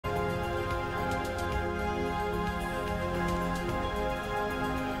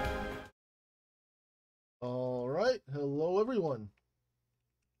Alright, hello everyone.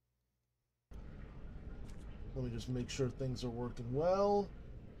 Let me just make sure things are working well.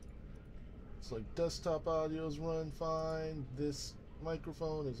 It's like desktop audio's run fine. This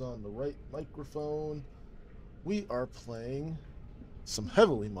microphone is on the right microphone. We are playing some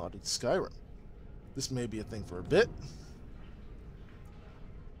heavily modded Skyrim. This may be a thing for a bit.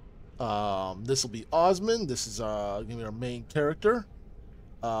 This will be Osmond. This is gonna be our main character.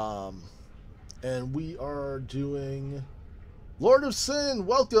 And we are doing Lord of Sin.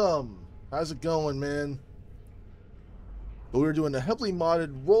 Welcome. How's it going, man? We're doing a heavily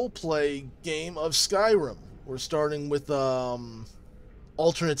modded roleplay game of Skyrim. We're starting with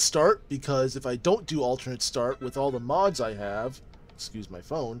alternate start, because if I don't do alternate start with all the mods I have, excuse my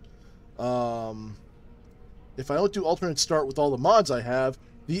phone, if I don't do alternate start with all the mods I have,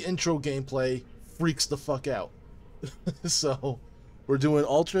 the intro gameplay freaks the fuck out. So we're doing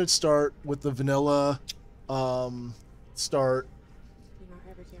alternate start with the vanilla start. Do you not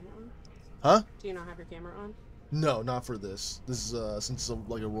have your camera on? Huh? Do you not have your camera on? No, not for this. This is since it's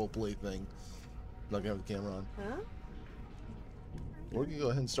like a roleplay thing. I'm not gonna have the camera on. Huh? We're gonna go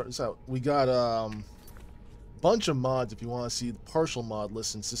ahead and start this out. We got a bunch of mods if you want to see the partial mod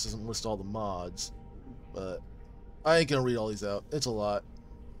list, since this doesn't list all the mods. But I ain't gonna read all these out. It's a lot.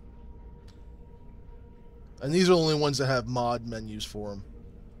 And these are the only ones that have mod menus for them.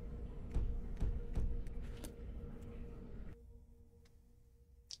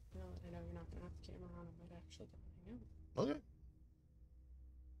 No, I know you're not gonna have the camera on. I might actually hang out. Okay.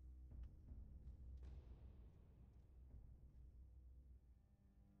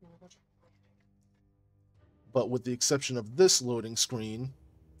 No, I'll go check. But with the exception of this loading screen,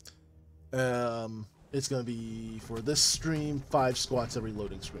 it's gonna be, for this stream, 5 squats every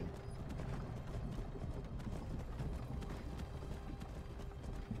loading screen.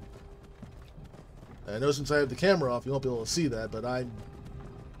 I know since I have the camera off, you won't be able to see that, but I'm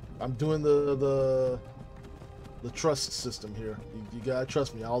doing the trust system here. You gotta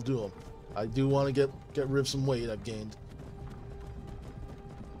trust me. I'll do them. I do want to get rid of some weight I've gained,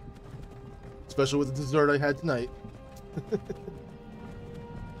 especially with the dessert I had tonight.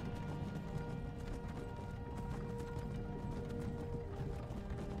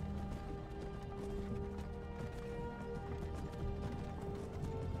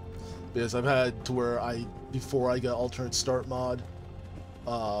 Because I've had to where before I got alternate start mod,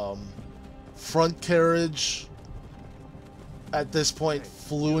 front carriage at this point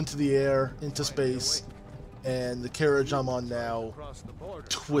flew into the air, into space, and the carriage I'm on now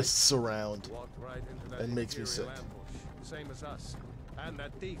twists around and makes me sick. Same as us. And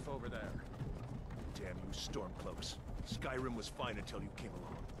that thief over there. Damn you stormcloaks. Skyrim was fine until you came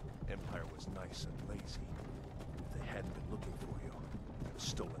along. Empire was nice and lazy. If they hadn't been looking for you, they'd have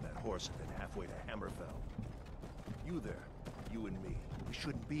stolen that horse and been halfway to Hammerfell. You there, you and me, we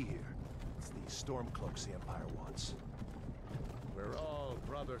shouldn't be here. It's these stormcloaks the Empire wants. We're all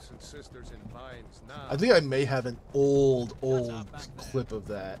brothers and sisters in binds now. I think I may have an old clip of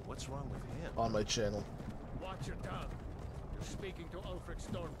that What's wrong with him? on my channel. Watch your tongue. You're speaking to Ulfric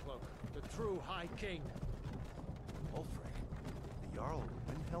Stormcloak, the true High King. Ulfric? The Jarl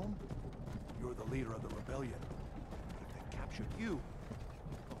of Windhelm? You're the leader of the rebellion. What if they captured you?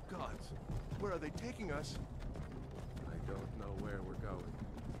 Oh gods, where are they taking us? I don't know where we're going,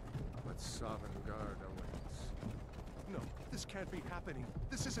 but Sovngarde awaits. No, this can't be happening.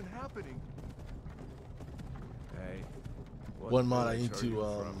 This isn't happening. Hey. One mod I need to,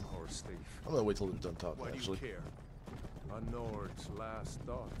 Horse thief? I'm gonna wait till they're done talking, Why do you actually. care? A Nord's last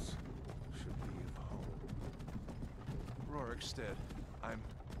thoughts should be of home. Rorikstead.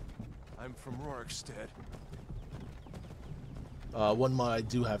 I'm from Rorikstead. One mod I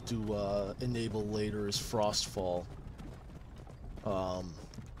do have to enable later is Frostfall.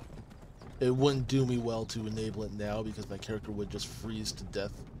 It wouldn't do me well to enable it now, because my character would just freeze to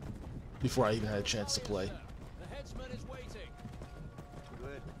death before I even had a chance to play.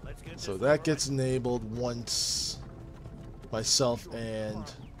 So that gets enabled once myself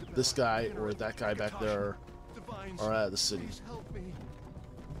and this guy or that guy back there are out of the city.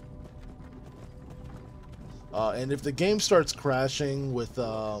 And if the game starts crashing with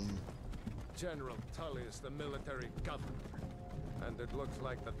General Tully is the military governor, and it looks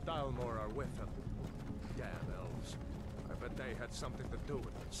like the Thalmor are with him. Damn elves. I bet they had something to do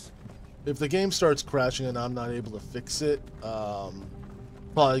with this. if the game starts crashing and I'm not able to fix it,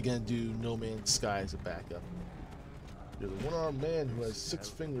 probably gonna do No Man's Sky as a backup. You're the one-armed man who has 6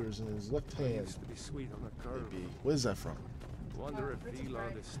 fingers in his left hand. Used to be sweet on the curve. Maybe. What is that from? Wonder if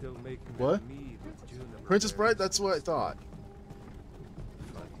Elon is still making What? that mead with juniper Princess Bride? berries. That's what I thought.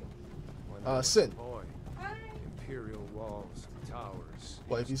 Funny. When I was Sin. a boy, Imperial walls and towers.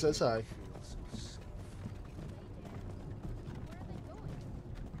 Wifey says hi. Feel so safe.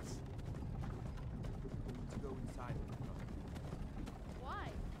 To go inside. Why?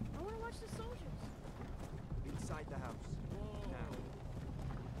 I want to watch the soldiers. Inside the house. Now.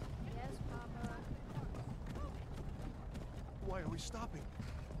 Yes, Papa. Why are we stopping?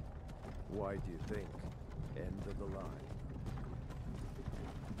 Why do you think? End of the line.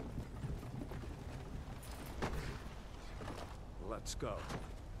 Let's go.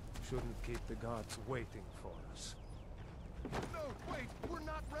 Shouldn't keep the gods waiting for us. No, wait! We're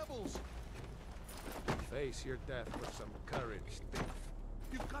not rebels! Face your death with some courage, thief.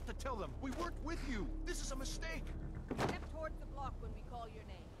 You've got to tell them! We weren't with you! This is a mistake! Step towards the block when we call your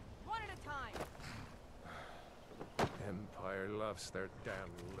name. One at a time. Empire loves their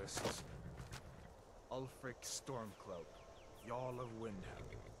damn lists. Ulfric Stormcloak, Jarl of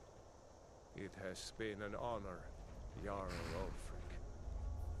Windhelm. It has been an honor, Jarl Ulfric.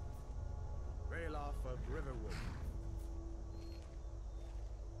 Ralof of Riverwood.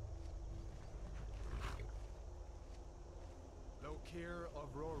 Lokir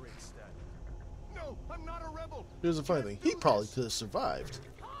of Rorikstead. No, I'm not a rebel! Here's the funny thing. He probably could have survived.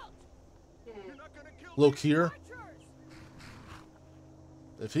 You're not gonna kill Look me! here.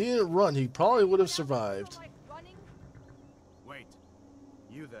 If he didn't run, he probably would have survived. Wait.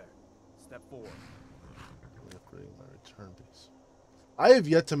 You there. Step forward. Upgrading my return base. I have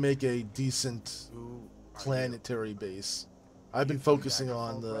yet to make a decent Who are planetary base. I've been You from focusing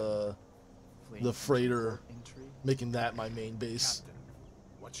on Daggerfall, the you? freighter, Intrigue? making that my main base. Captain,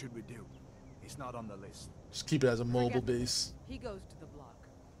 what should we do? He's not on the list. Just keep it as a mobile Forget this. base. He goes to the block.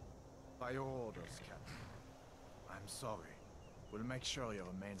 By your orders, Captain. I'm sorry. We'll make sure your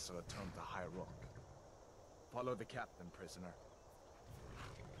remains are returned to High Rock. Follow the captain, prisoner.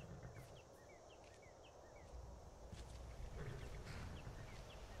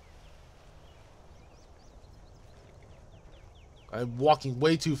 I'm walking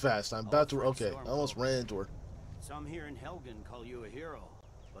way too fast. I'm about to. Okay, I almost ran into her. Some here in Helgen call you a hero,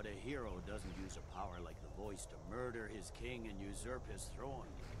 but a hero doesn't use a power like the voice to murder his king and usurp his throne.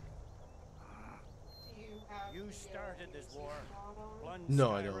 You started this war. Plunged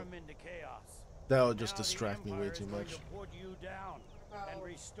No, I don't. Skyrim into chaos. That would just Now the distract me way Empire too is going much. to put you down and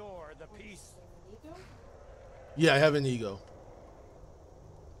restore the peace. Yeah, I have an ego.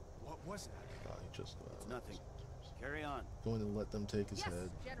 What was that? Oh, he just It's nothing. Carry on. going to let them take his Yes, head.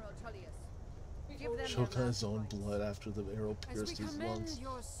 General Tullius. Give them Choked their on his last own rites. blood after the arrow As pierced we his commend lungs.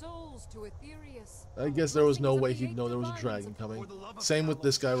 your souls to Aetherius. I guess there was no Blessings way of the he'd know there was a eighth dragon divines coming. Same with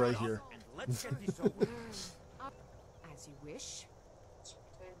this guy right here. And let's get this over. Up as you wish.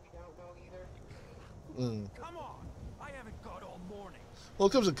 We don't know either. Come on! I haven't got all morning. Well,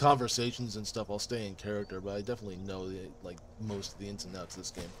 it comes to conversations and stuff. I'll stay in character, but I definitely know the most of the ins and outs of this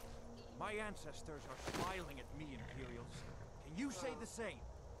game. My ancestors are smiling at me, Imperials. Can you say the same?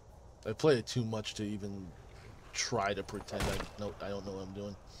 I play it too much to even try to pretend I don't know what I'm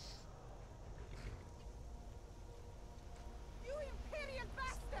doing. You Imperial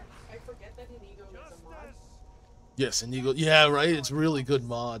bastard! I forget that Inigo is a mod. Yes, and you go, yeah, right. It's really good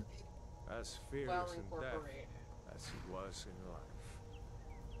mod. As Well fearless in death incorporated. as he was in life.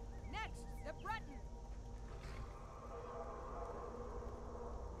 Next, the Breton.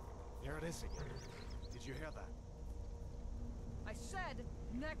 There it is again. Did you hear that? I said,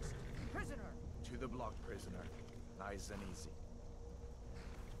 next prisoner. To the block, prisoner. Nice and easy.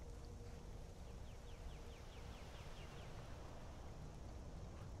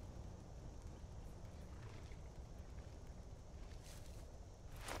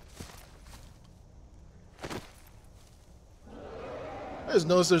 I just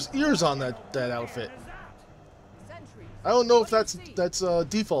noticed there's ears on that outfit. Sentries. I don't know if that's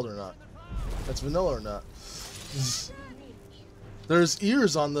default or not. That's vanilla or not. There's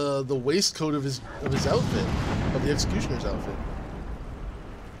ears on the waistcoat of his outfit, of the executioner's outfit.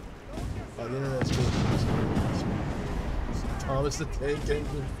 Oh, the internet's good. Thomas the Tank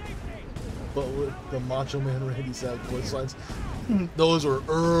Engine, but with the Macho Man Randy Savage voice lines. Those were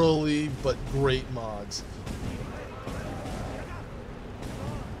early but great mods.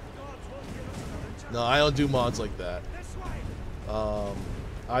 No, I don't do mods like that. I'm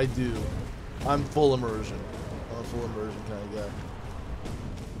full immersion. I'm a full immersion kind of guy.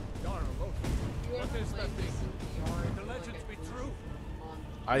 You have to play this in VR. The legends be true.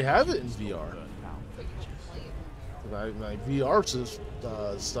 I have it in VR. But you don't play it in VR. My VR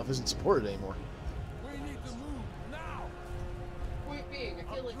stuff isn't supported anymore. We need to move now. Point being,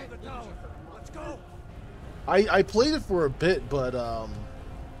 I feel like I Through the played tower. you for a month. Let's go. I played it for a bit, but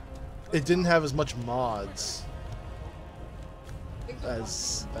it didn't have as much mods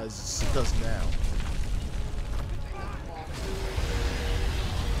as it does now.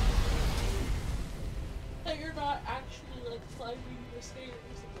 That you're not actually like climbing the stairs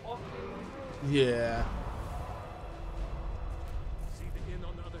and walking. Yeah. See the inn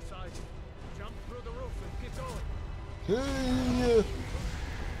on the other side? Jump through the roof and get going.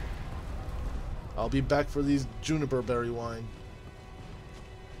 I'll be back for these juniper berry wine.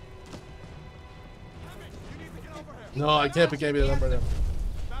 No, I can't pick any of them right now.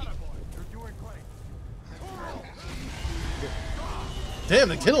 Damn,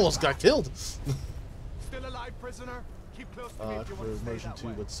 the kid almost got killed. Still alive, prisoner? Keep close to me if you For want to stay immersion that too,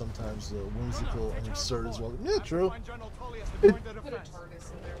 way. but sometimes whimsical and absurd as well. Yeah, true. Put a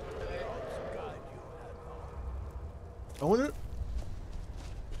TARDIS in there one day. I wonder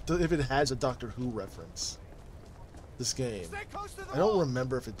if it has a Doctor Who reference. This game. Stay close to the I don't wall.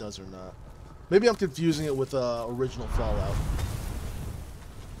 remember if it does or not. Maybe I'm confusing it with original Fallout.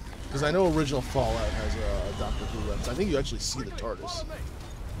 Because I know original Fallout has a Doctor Who reference. I think you actually see the TARDIS. Follow me.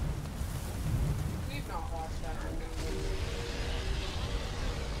 We've not watched that movie.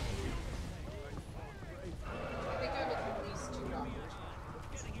 I think I have at least 2 doctors.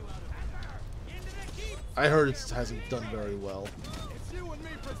 I heard it hasn't done very well. It's you and me,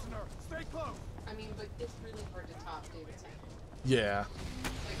 prisoner. Stay close. I mean, but it's really hard to top David Tennant. Yeah.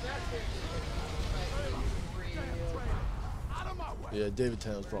 Like, not very good, but it's real. Out of my way. Yeah, David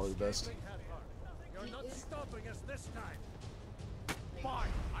Tennant was probably the best. You're not stopping us this time. Fine.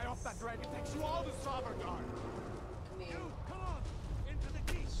 I off that dragon takes you all to Sovereign Guard. I mean, Come on, into the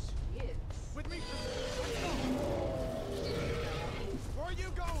geese. it's... With me, prisoner. Where are you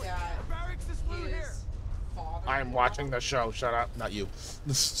going? That The barracks is through here. his father... I'm watching the show. Shut up. Not you.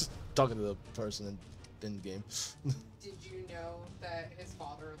 Talking to the person in the game. Did you know that his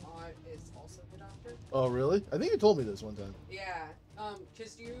father-in-law is also the Doctor? Oh, really? I think you told me this one time. Yeah.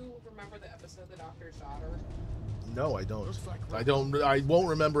 Because you remember the episode The Doctor's Daughter? No, I don't. Looks like I won't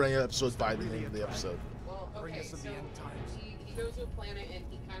remember any episodes by the name of the episode. Well, Bring okay, us to so the end times. he goes to a planet and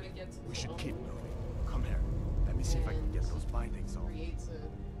he kind of gets... We should alone keep moving. Come here. Let me see if I can get those bindings on. Creates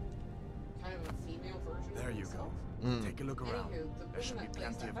a kind of a female version There of you himself. go. Mm. Take a look around. Anywho, the There should be woman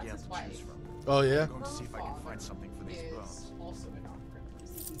that plenty of plays that, yet that's to his choose wife. from. Oh, yeah? I'm going to see if I can Her find something for these is bones. also a Doctor.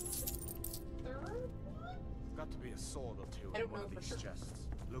 Third one? Got to be a sword or two I in don't one know of for these sure. chests.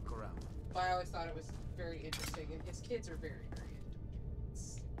 Look around. But I always thought it was very interesting, and his kids are very, very into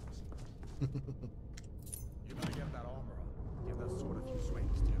it. You better get that armor on. Give that sword a few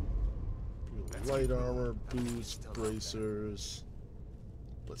swings too. Light armor, boots, bracers.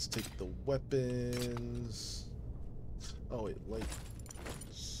 Let's take the weapons. Oh wait, light.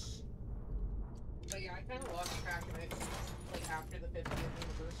 But yeah, I kind of lost track of it, like, after the 50th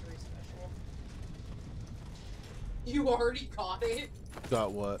anniversary special. You already got it?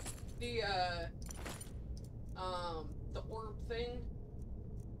 Got what? The orb thing?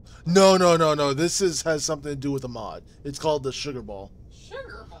 No. This has something to do with a mod. It's called the Sugar Ball.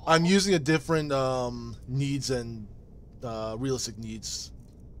 Sugar ball? I'm using a different needs and realistic needs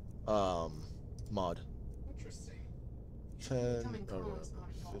mod. Interesting. 10 Coming or close, not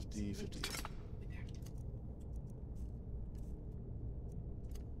involved. 50, 50.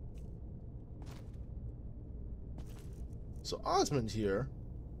 So Osmond here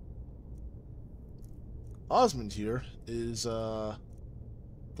is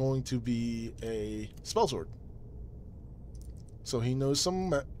going to be a spell sword. So he knows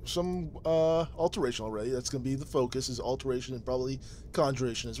some alteration already. That's going to be the focus, is alteration and probably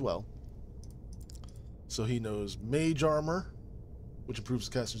conjuration as well. So he knows mage armor, which improves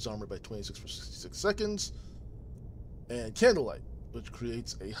the caster's armor by 26 for 66 seconds, and candlelight, which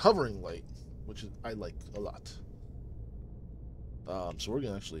creates a hovering light, which I like a lot. So we're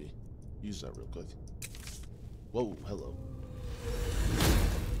gonna actually use that real quick. Whoa, hello.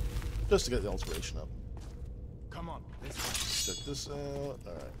 Just to get the alteration up. Come on, this way. Check this out.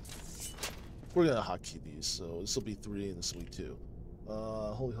 Alright. We're gonna hotkey these, so this will be 3 and this will be 2.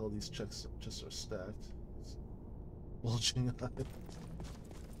 Holy hell, these chests are stacked. Bulging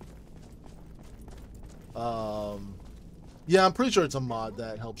eye. Yeah, I'm pretty sure it's a mod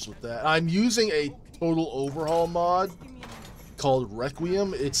that helps with that. I'm using a total overhaul mod called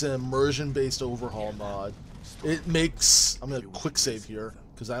Requiem. It's an immersion-based overhaul mod. It makes... I'm gonna quick save here,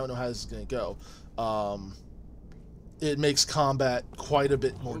 because I don't know how this is gonna go. It makes combat quite a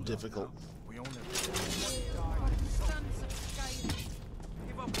bit more difficult. We own it. Sons of Skyrim.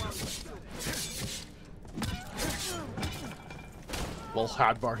 Well,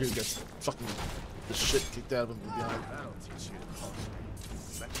 Hadvar here gets fucking the shit kicked out of him from behind. That'll teach you to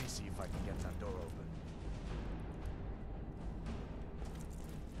close. Let me see if I can get that door open.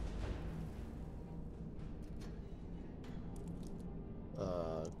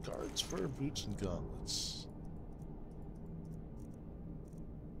 Cards for boots and gauntlets.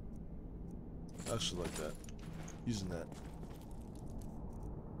 I actually like that. Using that.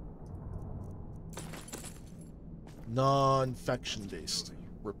 Non-faction based.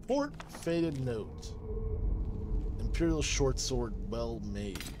 Report, faded note. Imperial short sword, well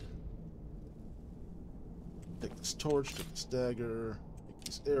made. Take this torch, take this dagger, take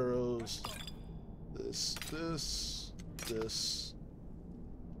these arrows. This.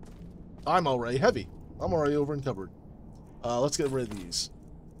 I'm already heavy. I'm already over encumbered. Let's get rid of these.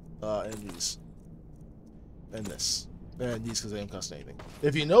 And these. And this. And these because they don't cost anything.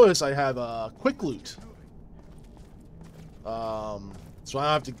 If you notice, I have quick loot. So I don't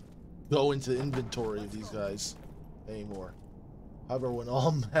have to go into the inventory of these guys anymore. However, when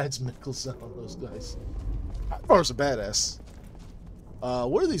all Mads Mikkelsen on those guys. Ivar's a badass.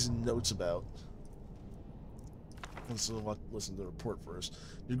 What are these notes about? Let's listen to the report first.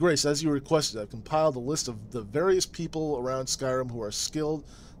 Your Grace, as you requested, I've compiled a list of the various people around Skyrim who are skilled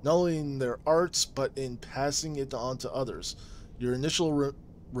not only in their arts, but in passing it on to others. Your initial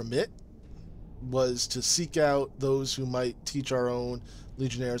remit was to seek out those who might teach our own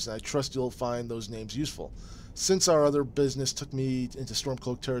legionnaires, and I trust you'll find those names useful. Since our other business took me into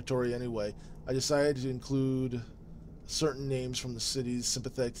Stormcloak territory anyway, I decided to include certain names from the cities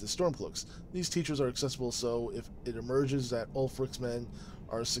sympathetic to the Stormcloaks. These teachers are accessible, so if it emerges that Ulfric's men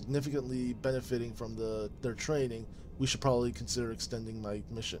are significantly benefiting from their training, we should probably consider extending my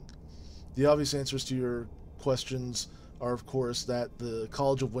mission. The obvious answers to your questions are, of course, that the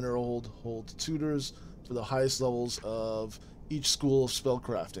College of Winterhold holds tutors for the highest levels of each school of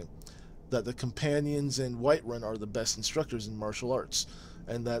spellcrafting, that the companions in Whiterun are the best instructors in martial arts,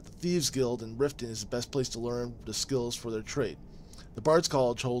 and that the Thieves Guild in Riften is the best place to learn the skills for their trade. The Bard's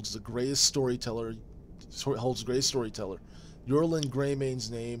College holds the greatest storyteller. Yorlin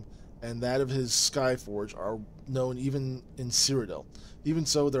Greymane's name and that of his Skyforge are known even in Cyrodiil. Even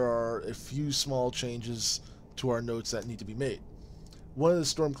so, there are a few small changes to our notes that need to be made. One of the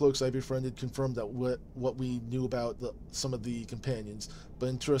Stormcloaks I befriended confirmed that what we knew about some of the companions, but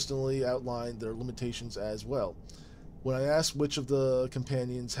interestingly outlined their limitations as well. When I asked which of the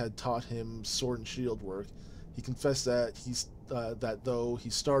companions had taught him sword and shield work, he confessed that that though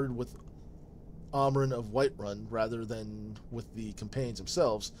he started with Amryn of Whiterun rather than with the companions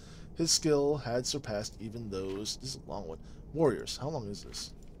themselves, his skill had surpassed even those. This is a long one. Warriors. How long is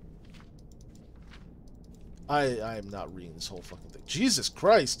this? I am not reading this whole fucking thing. Jesus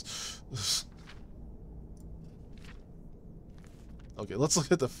Christ! Okay, let's look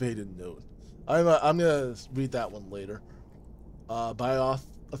at the faded note. I'm gonna read that one later. By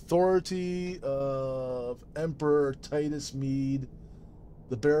authority of Emperor Titus Mede,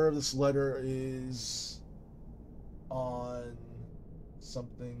 the bearer of this letter is on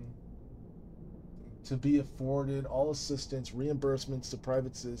something to be afforded all assistance, reimbursements to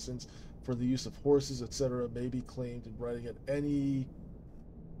private citizens for the use of horses, etc. may be claimed in writing at any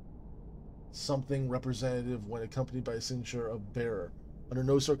something representative when accompanied by a signature of bearer. Under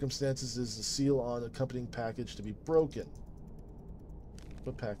no circumstances is the seal on accompanying package to be broken.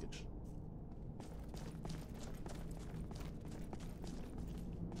 What package?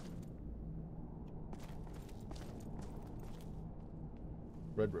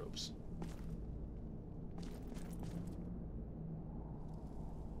 Red robes.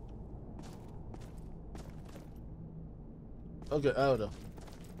 Okay, I don't know.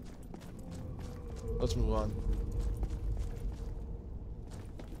 Let's move on.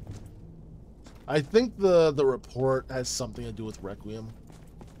 I think the report has something to do with Requiem.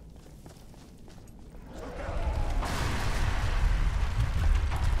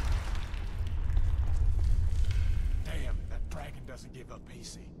 Damn, that dragon doesn't give up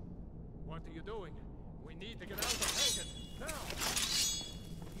easy. What are you doing? We need to get out of Helgen, now!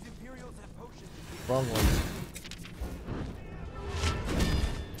 These Imperials have potions. Wrong one.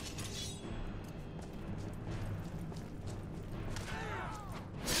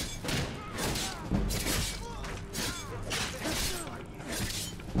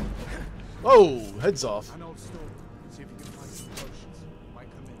 Oh, heads off. An old store. See if you can find some potions. Might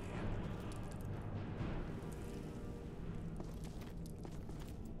come in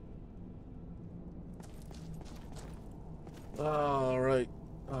handy. Alright.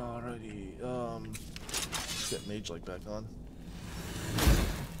 Alrighty. Let's get Mage Light back on.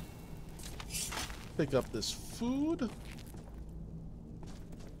 Pick up this food.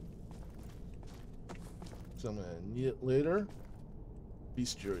 So I'm gonna need it later.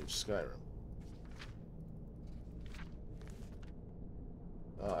 Bestiary of Skyrim.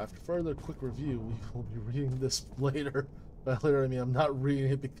 After further quick review, we will be reading this later. By later, I mean I'm not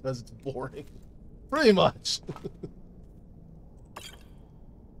reading it because it's boring. Pretty much.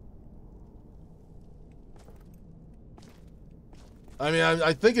 I mean,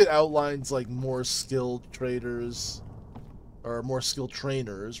 I think it outlines like more skilled traders, or more skilled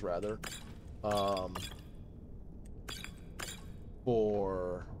trainers rather,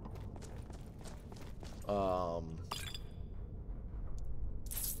 for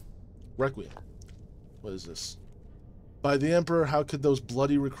Requiem. What is this? By the Emperor, how could those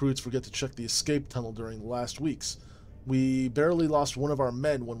bloody recruits forget to check the escape tunnel during the last weeks? We barely lost one of our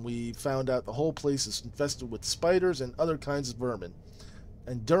men when we found out the whole place is infested with spiders and other kinds of vermin.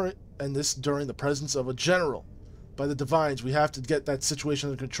 And this during the presence of a general. By the divines, we have to get that situation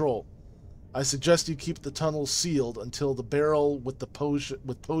under control. I suggest you keep the tunnel sealed until the barrel with the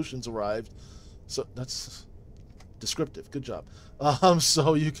potions arrived. So that's descriptive. Good job.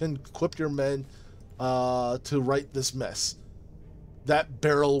 So you can equip your men to right this mess. That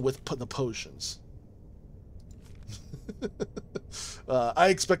barrel with the potions. I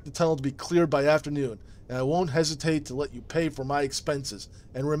expect the tunnel to be cleared by afternoon, and I won't hesitate to let you pay for my expenses.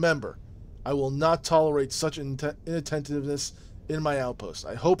 And remember, I will not tolerate such inattentiveness in my outpost.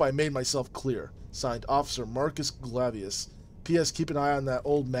 I hope I made myself clear. Signed, Officer Marcus Glavius. P.S. Keep an eye on that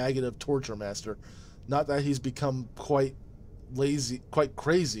old maggot of Torture Master. Not that he's become quite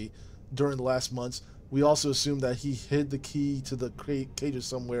crazy during the last months. We also assume that he hid the key to the cages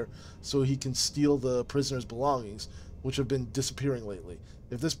somewhere so he can steal the prisoner's belongings, which have been disappearing lately.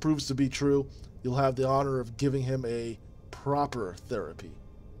 If this proves to be true, you'll have the honor of giving him a proper therapy.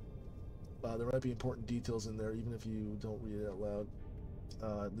 There might be important details in there, even if you don't read it out loud.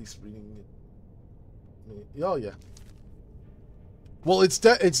 At least reading it. Oh, yeah. Well, it's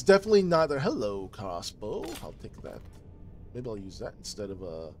definitely not there. Hello, crossbow. I'll take that. Maybe I'll use that instead of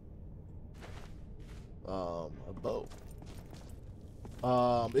a bow.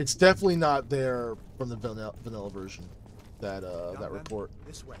 It's definitely not there from the vanilla version. That report.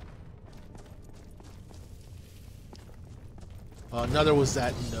 This way. Neither was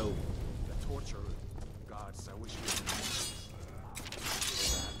that note. The torture gods. I wish you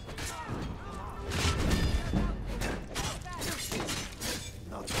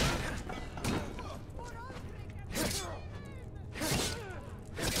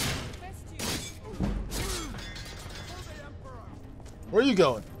Where are you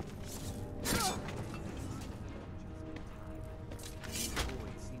going?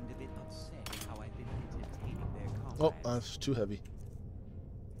 Oh, that's too heavy.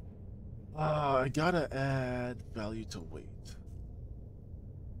 I gotta add value to weight.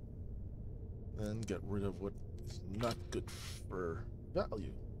 And get rid of what is not good for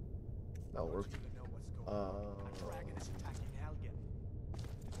value. That'll work.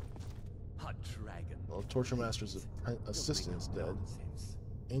 Well, Torture Master's assistant is dead.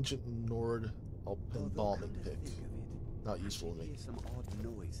 Ancient Nord embalming pick. Not useful to me. Some odd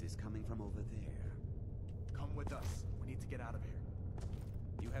noises coming from over there. come with us. We need to get out of here.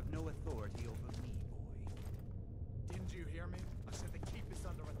 You have no authority over me, boy. Didn't you hear me? I said the keep is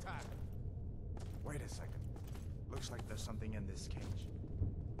under attack. Wait a second. Looks like there's something in this cage.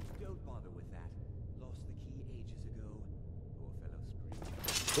 Don't bother with that. Lost the key ages ago. Poor fellow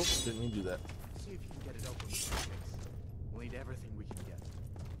screamed. Oh, didn't mean to do that. See if you can get it open with your sticks. We'll need everything we can get.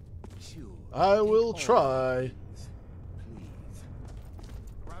 Sure. I will try. Please.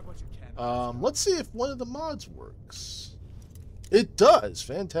 Grab what you can. Let's see if one of the mods works. It does.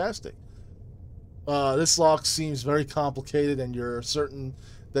 Fantastic. This lock seems very complicated, and you're certain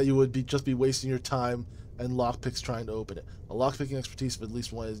that you would just be wasting your time and lockpicks trying to open it. A lockpicking expertise of at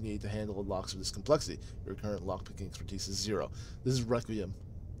least one is needed to handle locks of this complexity. Your current lockpicking expertise is 0. This is Requiem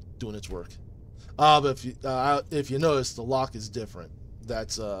doing its work. But if you notice, the lock is different.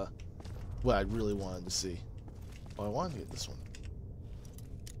 That's what I really wanted to see. Oh, I wanted to get this one.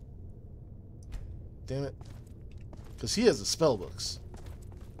 Damn it. Because he has the spell books.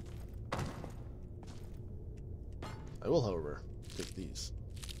 I will, however, take these.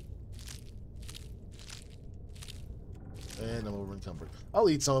 And I'm over encumbered. I'll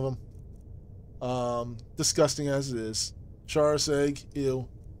eat some of them. Disgusting as it is. Charis egg, ew.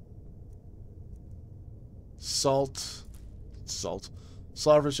 Salt.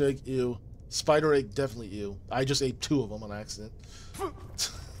 Slaughterfish egg, ew. Spider egg, definitely ew. I just ate 2 of them on accident. What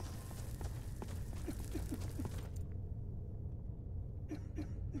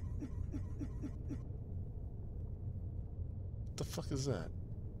the fuck is that?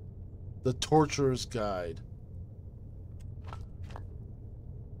 The Torturer's Guide.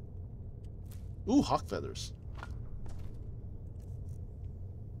 Ooh, hawk feathers.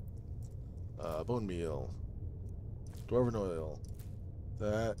 Bone meal. Dwarven oil.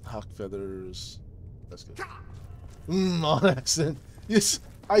 That. Hawk feathers. That's good. On accident. Yes.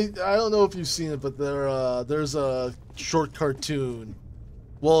 I don't know if you've seen it, but there's a short cartoon.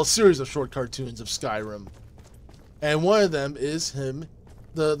 Well, a series of short cartoons of Skyrim. And one of them is him,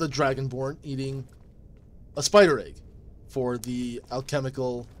 the Dragonborn, eating a spider egg for the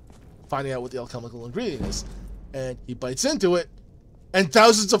alchemical, finding out what the alchemical ingredient is. And he bites into it, and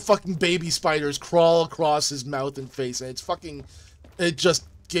thousands of fucking baby spiders crawl across his mouth and face, and it's fucking, it just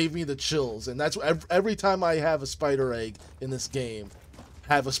gave me the chills. And that's every time I have a spider egg in this game,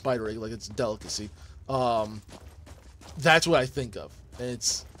 have a spider egg like it's a delicacy, that's what I think of, and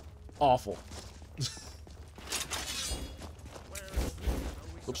it's awful.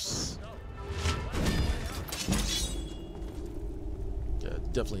 Oops. Yeah,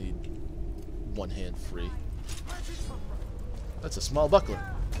 definitely need one hand free. That's a small buckler.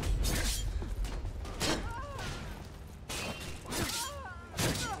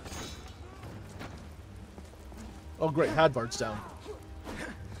 Oh great, Hadvard's down.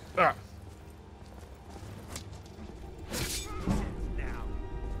 Ah.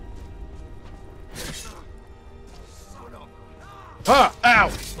 Ah!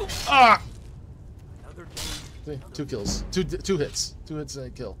 Ow! Ah! See, 2 kills. Two hits. 2 hits and a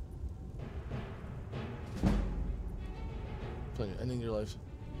kill. Ending your life.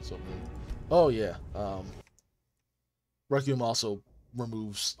 So, oh yeah. Requiem also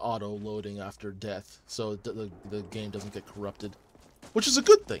removes auto loading after death, so the game doesn't get corrupted, which is a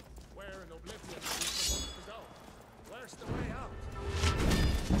good thing. Where in Oblivion are we supposed to go? Where's the way out?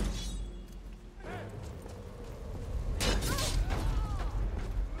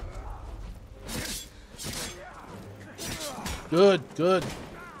 Good, good.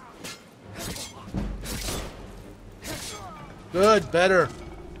 Good, better.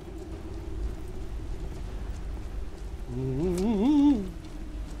 Ooh.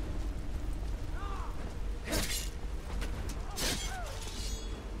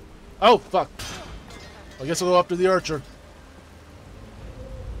 Oh, fuck. I guess I'll go after the archer.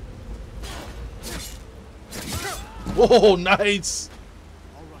 Whoa, nice.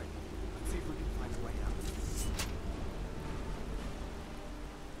 All right, let's see if we can find a way out.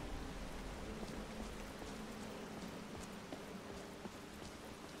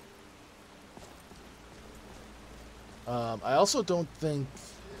 I also don't think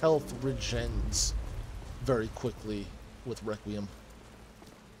health regens very quickly with Requiem.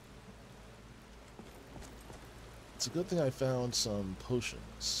 It's a good thing I found some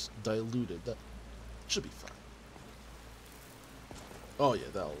potions diluted. That should be fine. Oh yeah,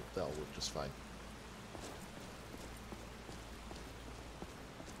 that'll work just fine.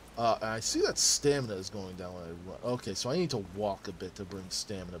 I see that stamina is going down when I run. Okay, so I need to walk a bit to bring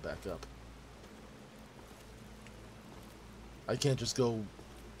stamina back up. I can't just go...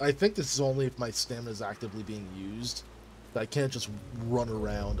 I think this is only if my stamina is actively being used. I can't just run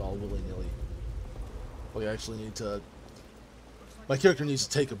around all willy-nilly. We actually need to... My character needs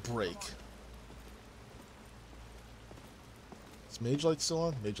to take a break. Is Mage Light still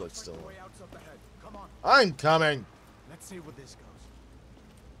on? Mage Light's still on. Come on, I'm coming! let's see where this goes.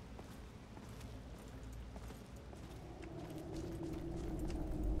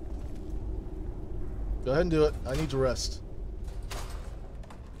 Go ahead and do it. I need to rest.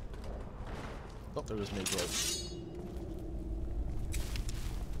 Oh, there goes Mage Light.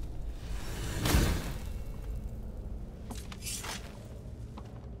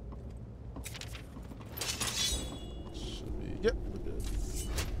 Should be... Yep, we're good.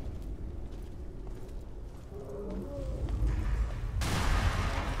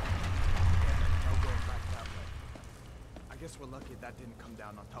 No going back that way. I guess we're lucky that didn't come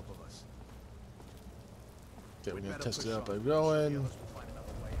down on top of us. Okay, we're We'd gonna better test push it out by on. going. Surely others will find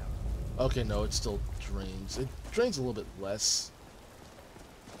another way out. Okay, no, it still drains. It drains a little bit less.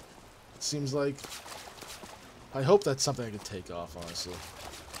 It seems like. I hope that's something I could take off, honestly.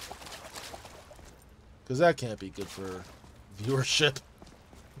 Because that can't be good for viewership.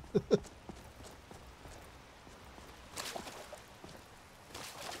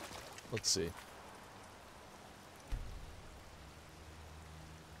 Let's see.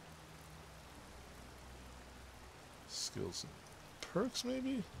 Skills and perks,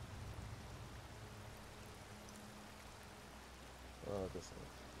 maybe? This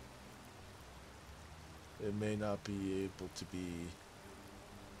one. It may not be able to be...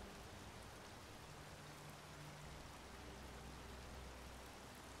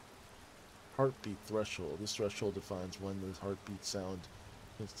 Heartbeat threshold. This threshold defines when the heartbeat sound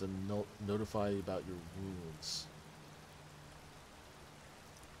is to notify about your wounds.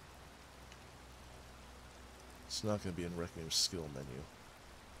 It's not going to be in Requiem's skill menu.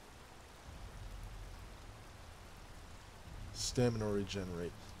 Stamina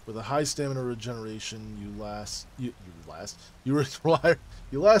regenerate. With a high stamina regeneration, you last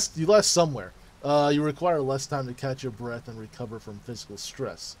somewhere. You require less time to catch your breath and recover from physical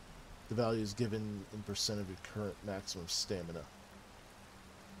stress. The value is given in percent of your current maximum stamina.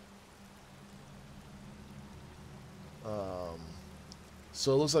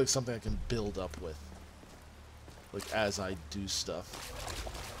 So it looks like something I can build up with, like as I do stuff.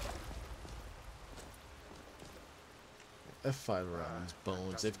 F5 around these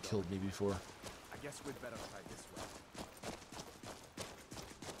bones. They've killed me before. I guess we'd better try this way.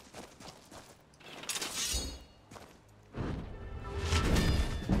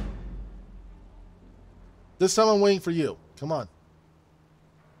 This time I'm waiting for you. Come on.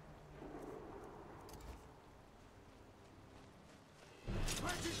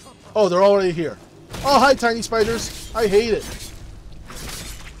 Oh, they're already here. Oh, hi, tiny spiders. I hate it.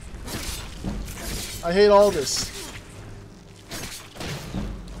 I hate all this.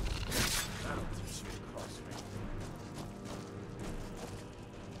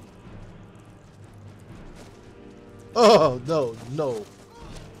 Oh, no, no.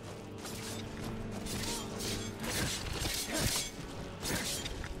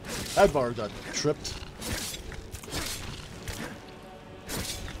 Advar got tripped.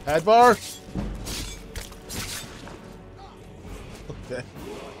 Advar? Okay.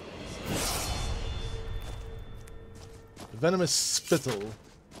 Venomous spittle.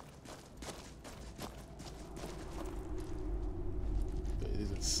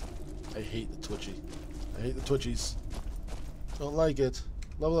 I hate the twitchy. I hate the twitchies. Don't like it.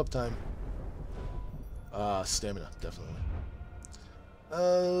 Level up time. Stamina, definitely.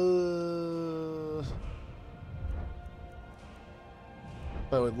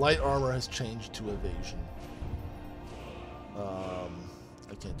 By the way, light armor has changed to evasion.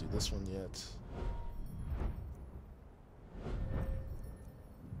 I can't do this one yet.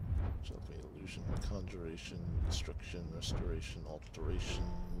 Illusion, conjuration, destruction, restoration, alteration.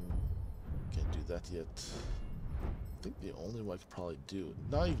 Can't do that yet. I think the only one I could probably do.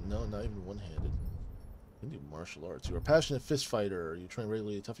 Not even one-handed. You can do martial arts. You're a passionate fist fighter. You train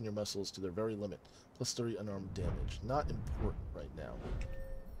regularly to toughen your muscles to their very limit. Plus 30 unarmed damage. Not important right now.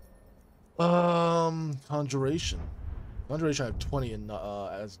 Conjuration. Conjuration I have 20 in,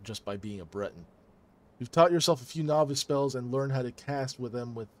 as just by being a Breton. You've taught yourself a few novice spells and learned how to cast with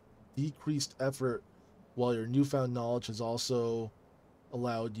them with decreased effort, while your newfound knowledge has also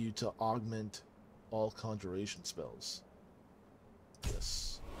allowed you to augment all conjuration spells.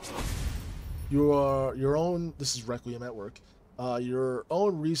 Yes. Your own, this is Requiem at work, your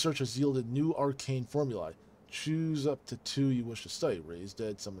own research has yielded new arcane formulae. Choose up to 2 you wish to study. Raise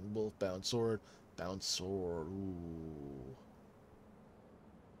dead, summon wolf, bound sword. Bound sword, ooh.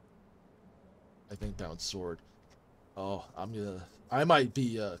 I think bound sword. Oh, I might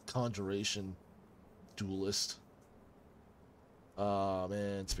be a conjuration duelist.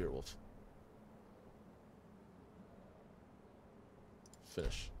 Man, Spirit Wolf.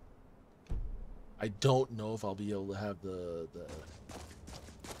 Finish. I don't know if I'll be able to have the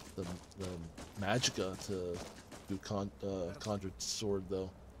magicka to do conjured sword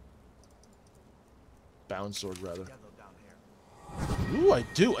though. Bound sword rather. Ooh, I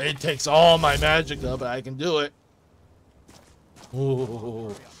do. It takes all my magicka, but I can do it.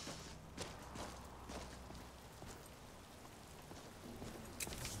 Ooh.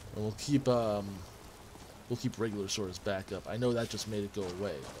 And we'll keep regular swords back up. I know that just made it go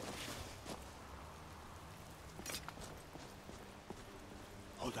away.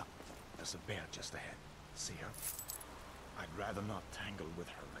 Hold up. There's a bear just ahead. See her? I'd rather not tangle with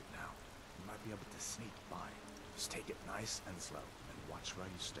her right now. You might be able to sneak by. Just take it nice and slow, and watch where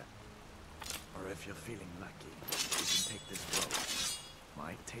you step. Or if you're feeling lucky, you can take this road.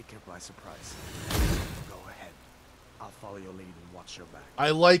 Might take her by surprise. Go ahead. I'll follow your lead and watch your back.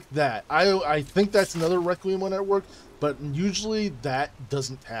 I like that. I think that's another Requiem one at work, but usually that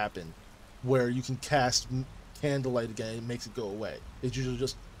doesn't happen, where you can cast candlelight again and it makes it go away. It's usually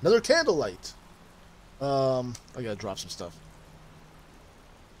just another candlelight. I gotta drop some stuff.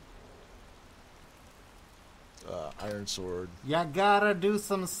 Iron sword. You gotta do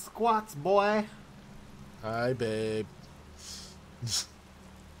some squats, boy. Hi, babe.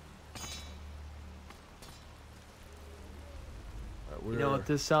 You know what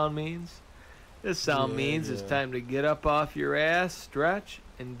this sound means? This sound means it's time to get up off your ass, stretch,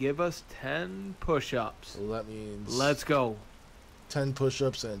 and give us 10 push-ups. So that means... Let's go. 10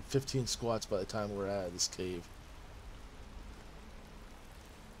 push-ups and 15 squats by the time we're out of this cave.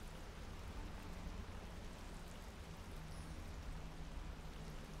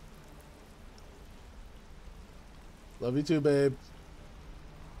 Love you too, babe.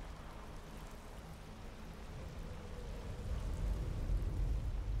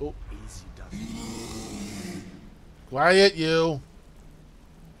 Oh. Easy does it. Quiet, you.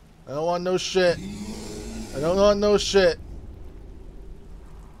 I don't want no shit. I don't want no shit.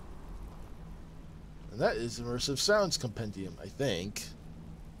 And that is Immersive Sounds Compendium, I think.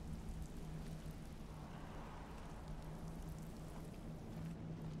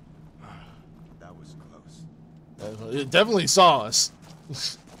 That was close. It definitely saw us.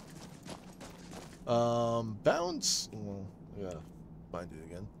 Bounce. Well, I gotta find it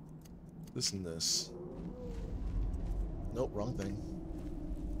again. This and this. Nope, wrong thing.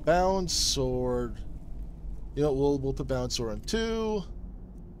 Bounce sword. You know, we'll put bounce sword on 2,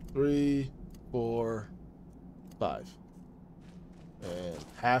 3, 4, 5. And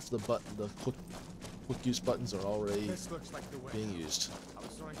half the quick use buttons are already This looks like the way being out. used. I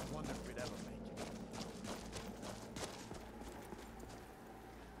was starting to wonder if we'd ever make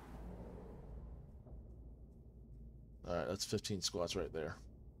it. Alright, that's 15 squats right there.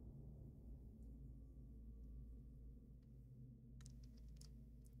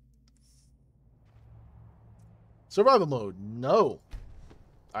 Survival mode. No.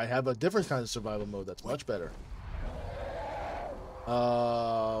 I have a different kind of survival mode that's much better.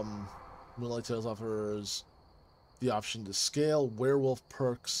 Moonlight Tales offers the option to scale werewolf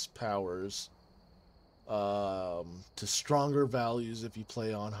perks powers to stronger values if you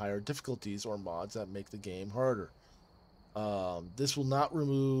play on higher difficulties or mods that make the game harder. This will not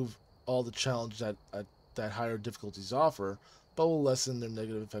remove all the challenge that higher difficulties offer, but will lessen their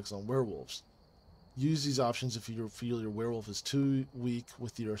negative effects on werewolves. Use these options if you feel your werewolf is too weak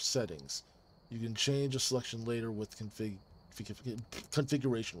with your settings. You can change a selection later with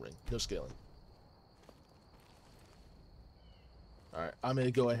configuration ring. No scaling. Alright, I'm going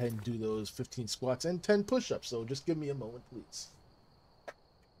to go ahead and do those 15 squats and 10 push-ups, so just give me a moment, please.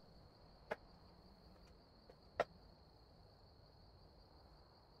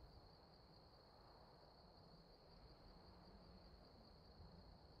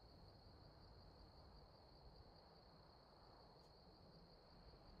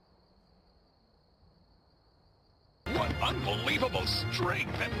 What unbelievable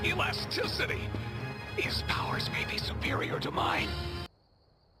strength and elasticity! His powers may be superior to mine.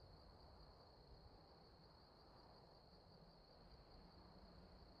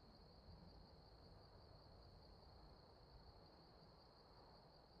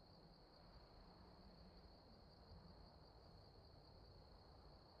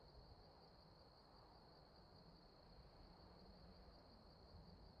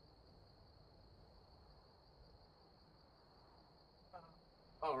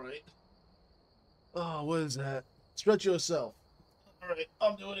 Alright. Oh, what is that? Stretch yourself. Alright,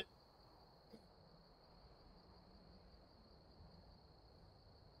 I'm doing it.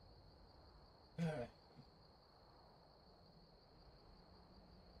 Alright.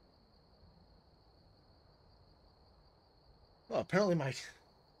 Oh, apparently my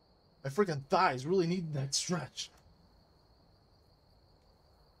freaking thighs really need that stretch.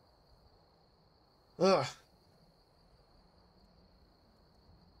 Ugh.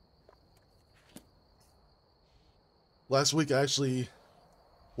 Last week I actually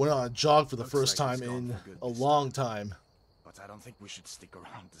went on a jog for the first time in a long time. But I don't think we should stick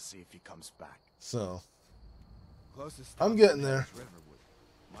around to see if he comes back. So, Closest I'm stop getting is there. Riverwood.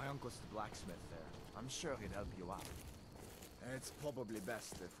 My uncle's the blacksmith there. I'm sure he'd help you out. And it's probably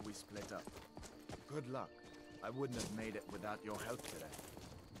best if we split up. Good luck. I wouldn't have made it without your help today.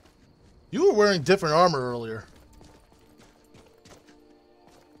 You were wearing different armor earlier.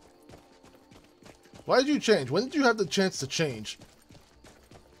 Why did you change? When did you have the chance to change?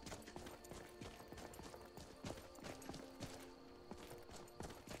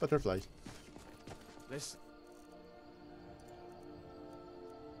 Butterfly. Listen.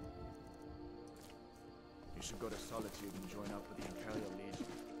 You should go to Solitude and join up with the Imperial Legion.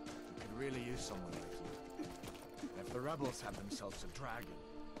 We could really use someone like you. And if the rebels have themselves a dragon,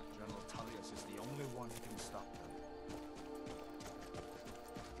 General Tullius is the only one who can stop them.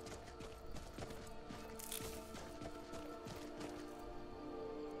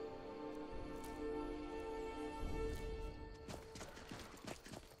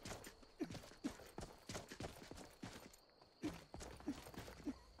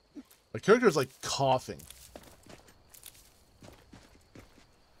 My character is like coughing.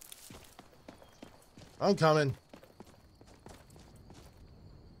 I'm coming.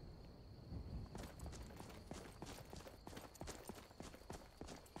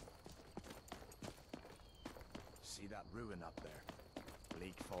 See that ruin up there?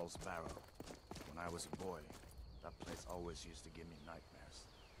 Bleak Falls Barrow. When I was a boy, That place always used to give me nightmares.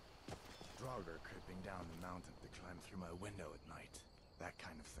 Draugr creeping down the mountain to climb through my window at night. That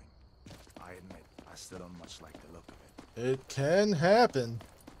kind of thing. I admit, I still don't much like the look of it. It can happen.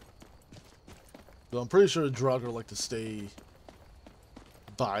 Though I'm pretty sure Draugr like to stay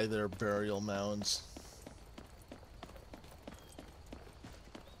by their burial mounds.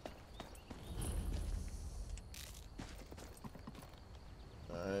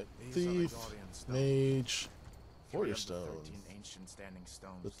 Alright, thief, mage, warrior stone.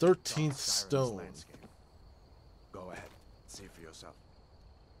 The 13th stone. Go ahead, see for yourself.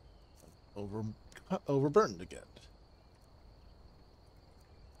 Overburdened again.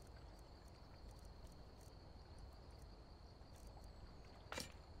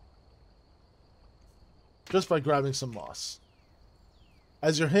 Just by grabbing some moss.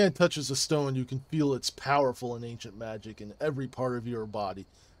 As your hand touches a stone, you can feel its powerful and ancient magic in every part of your body.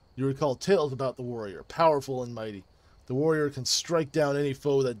 You recall tales about the warrior, powerful and mighty. The warrior can strike down any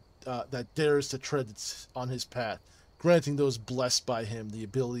foe that dares to tread on his path, granting those blessed by him the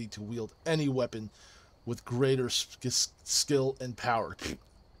ability to wield any weapon with greater skill and power.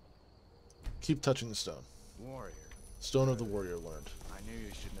 Keep touching the stone. Warrior. Stone of the warrior learned. I knew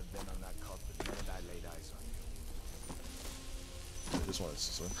you shouldn't have been on that cult the minute I laid eyes on you. I just want to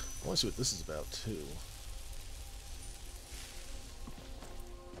see what this is about too.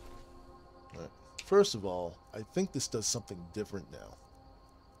 All right. First of all, I think this does something different now.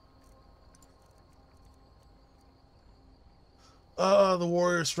 The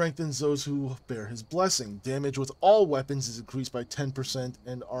warrior strengthens those who bear his blessing. Damage with all weapons is increased by 10%,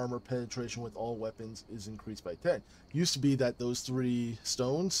 and armor penetration with all weapons is increased by 10. Used to be that those 3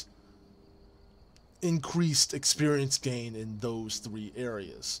 stones increased experience gain in those 3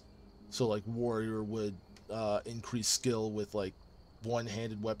 areas. So like warrior would increase skill with like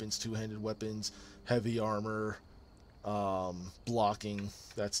one-handed weapons, two-handed weapons, heavy armor, blocking,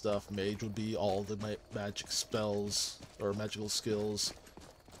 that stuff. Mage would be all the magic spells or magical skills,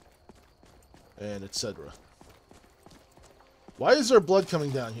 and etc. Why is there blood coming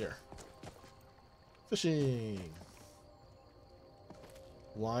down here? Fishing.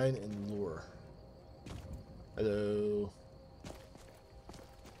 Line and lure. Hello.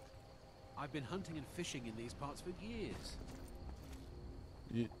 I've been hunting and fishing in these parts for years.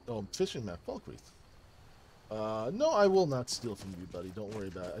 I'm fishing map, Falkreath. No, I will not steal from you, buddy. Don't worry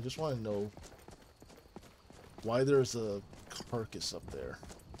about it. I just want to know why there's a carcass up there.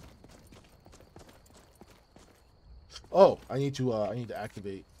 Oh, I need to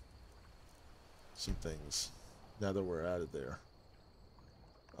activate some things now that we're out of there.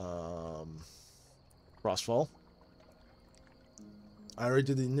 Crossfall. I already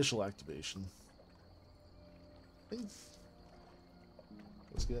did the initial activation. Let's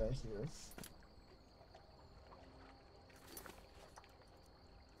get out of here.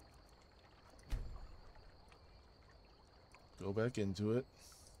 Go back into it.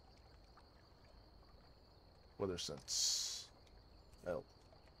 Weather sense. Oh.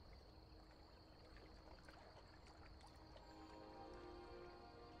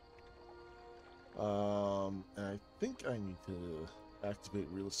 And I think I need to activate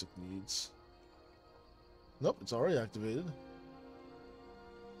realistic needs. Nope, it's already activated.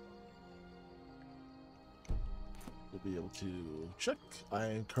 We'll be able to check. I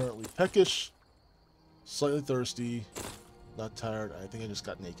am currently peckish, slightly thirsty, not tired. I think I just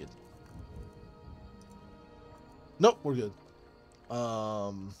got naked. Nope, we're good.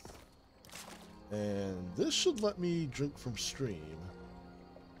 And this should let me drink from stream.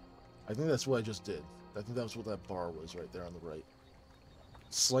 I think that's what I just did. I think that was what that bar was right there on the right.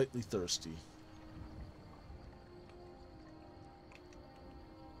 Slightly thirsty.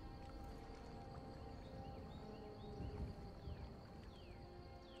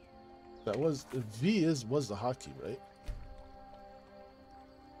 That was V was the hotkey, right?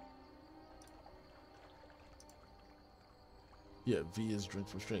 Yeah, V is drink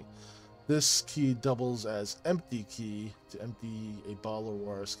from string. This key doubles as empty key to empty a bottle or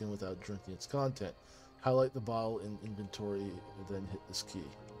water skin without drinking its content. Highlight the bottle in inventory and then hit this key.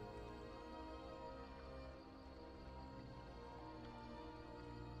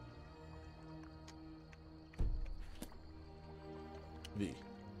 V.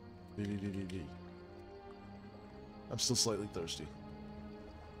 V, V, V, V, V. I'm still slightly thirsty.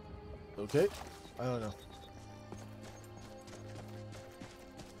 Okay, I don't know.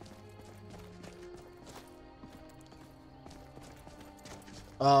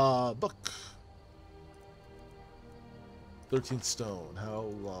 Book. 13th stone. How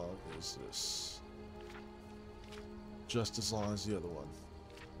long is this? Just as long as the other one.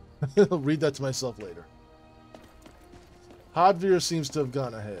 I'll read that to myself later. Hodveer seems to have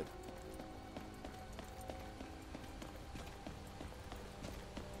gone ahead.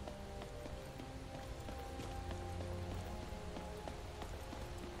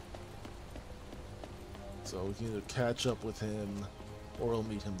 So we can either catch up with him or we'll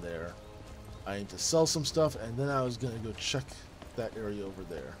meet him there. I need to sell some stuff, and then I was going to go check that area over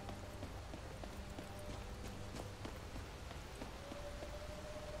there.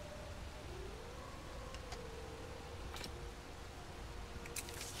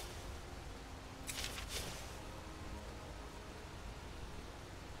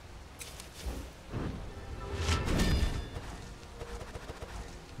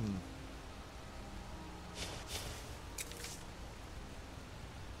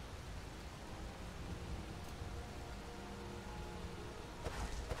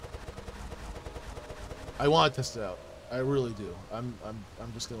 I want to test it out. I really do. I'm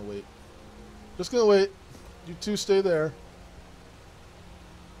just gonna wait. Just gonna wait. You two stay there.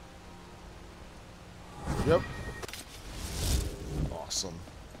 Yep. Awesome.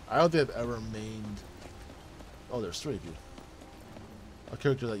 I don't think I've ever mained. Oh, there's three of you. A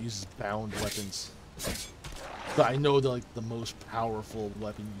character that uses bound weapons. But I know they're like the most powerful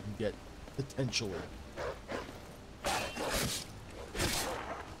weapon you can get potentially.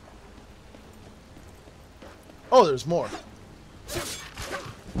 Oh, there's more.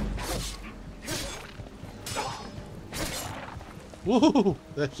 Woohoo!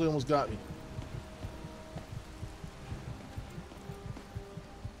 That actually almost got me.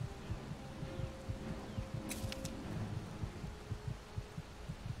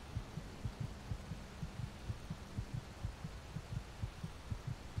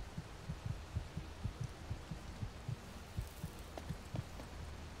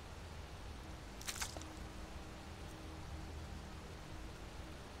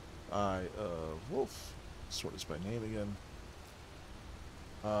 Wolf. Sort is by name again.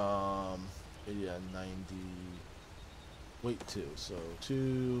 80 and 90. Wait, 2. So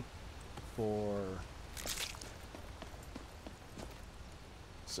 2, 4,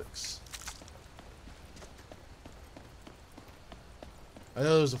 6. I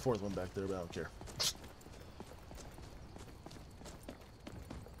know there's a fourth one back there, but I don't care.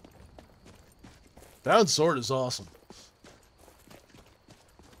 Bound sword is awesome.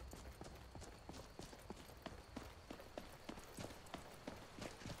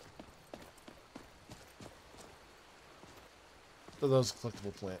 So that was a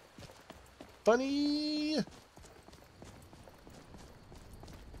collectible plant. Funny!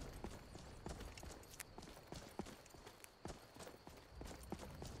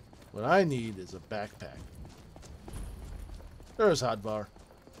 What I need is a backpack. There's Hodvar.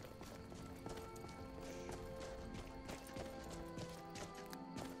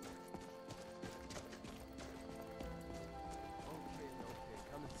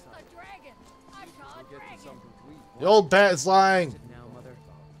 The old bat is lying. Now, Mother.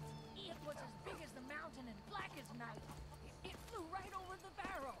 It was as big as the mountain and black as night. It flew right over the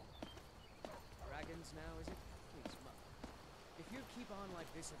barrel. Dragons now, is it? Please, Mother. If you keep on like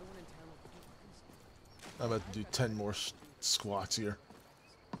this, everyone in town will keep concerned. I'm about to do 10 more squats here.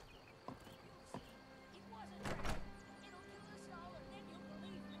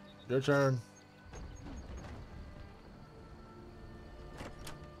 Your turn.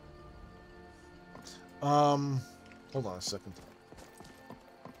 Hold on a second.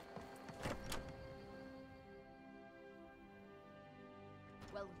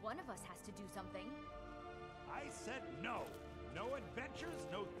 Well, one of us has to do something. I said no. No adventures,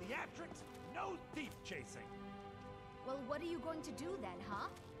 no theatrics, no thief chasing. Well, what are you going to do then, huh?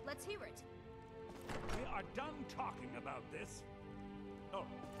 Let's hear it. We are done talking about this. Oh,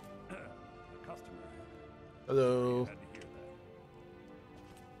 the customer. Hello. Had to hear that.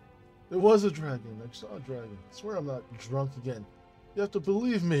 There was a dragon. I saw a dragon. I swear I'm not drunk again. You have to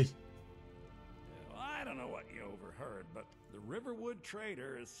believe me. Well, I don't know what you overheard, but the Riverwood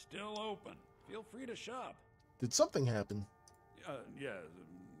Trader is still open. Feel free to shop. Did something happen? Yeah,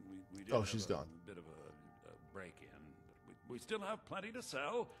 we did. Oh, she's gone. A bit of a break-in, but we still have plenty to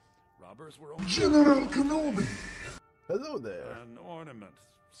sell. Robbers were only General Kenobi. Hello there. An ornament,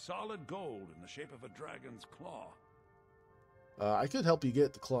 solid gold in the shape of a dragon's claw. I could help you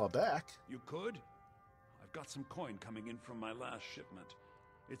get the claw back. You could? I've got some coin coming in from my last shipment.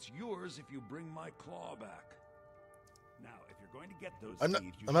 It's yours if you bring my claw back. Now, if you're going to get those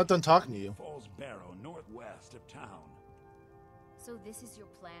thieves, I'm not done talking to you. Falls Barrow, northwest of town. So this is your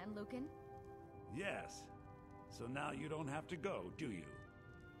plan, Lucan? Yes. So now you don't have to go, do you?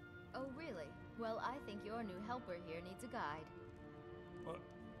 Oh, really? Well, I think your new helper here needs a guide. Well,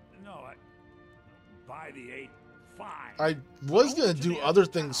 no, by the 8 I was gonna do other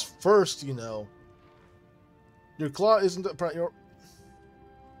things first, you know. Your claw isn't a priority.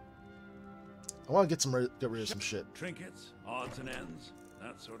 I want to get rid of some shit. Trinkets, odds and ends,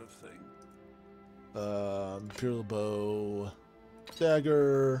 that sort of thing. Imperial bow,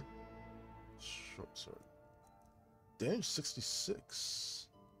 dagger, short sword. Damage 66.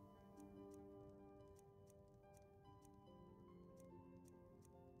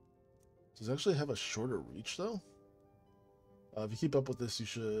 Does it actually have a shorter reach though? If you keep up with this, you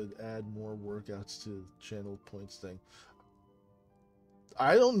should add more workouts to channel points thing.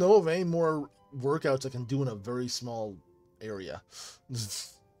 I don't know of any more workouts I can do in a very small area.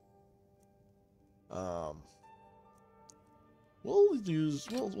 We'll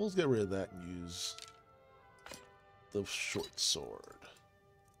get rid of that and use the short sword.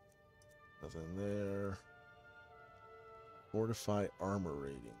 Nothing there. Fortify armor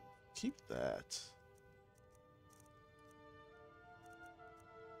rating. Keep that.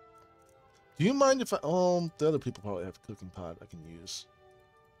 Do you mind if I... the other people probably have a cooking pot I can use.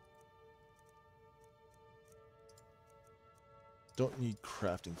 Don't need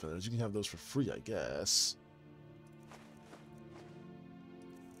crafting feathers. You can have those for free, I guess.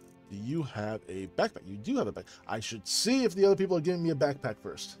 Do you have a backpack? You do have a backpack. I should see if the other people are giving me a backpack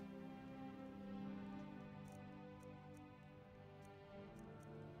first.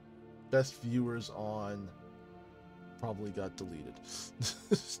 Best viewers on probably got deleted.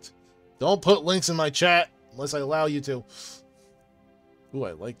 Don't put links in my chat unless I allow you to. Ooh,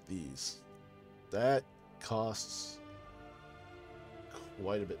 I like these. That costs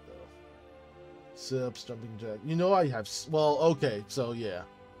quite a bit though. Sit-ups, jumping jack. You know I have. Well, okay, so yeah.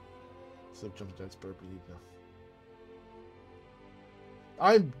 Sit-up, jumping jacks, burpee. No.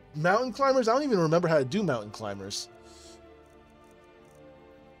 I'm mountain climbers. I don't even remember how to do mountain climbers.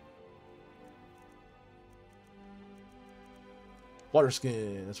 Water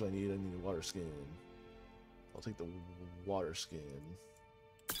skin. That's what I need. I need a water skin. I'll take the water skin.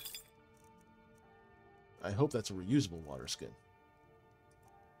 I hope that's a reusable water skin.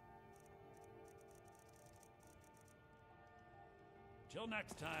 Till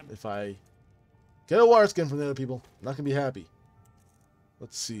next time. If I get a water skin from the other people, I'm not gonna be happy.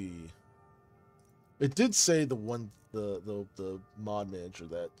 Let's see. It did say the mod manager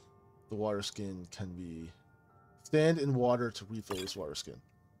that the water skin can be stand in water to refill this water skin.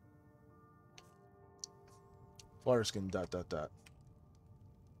 Water skin ...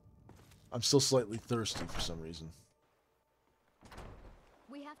 I'm still slightly thirsty for some reason.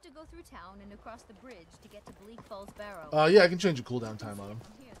 We have to go through town and across the bridge to get to Bleak Falls Barrow. Yeah, I can change the cooldown time on them.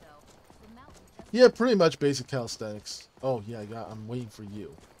 Yeah, pretty much basic calisthenics. Oh yeah, I'm waiting for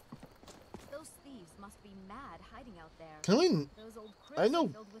you. Those thieves must be mad hiding out there. Can we? Those old I know.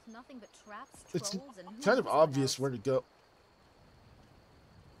 filled with nothing but traps, It's trolls, and who kind of knows what obvious else. where to go.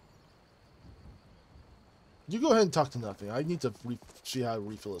 You go ahead and talk to nothing. I need to see how to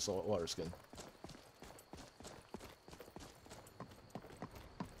refill this water skin.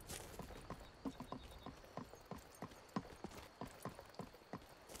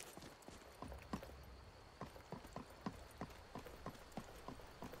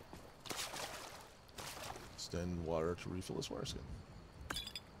 Stand water to refill this water skin.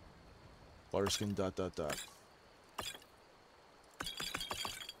 Water skin ...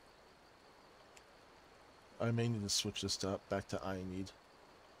 I may need to switch this back to I need.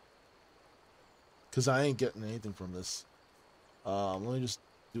 Because I ain't getting anything from this. Let me just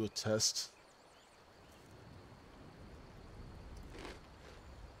do a test.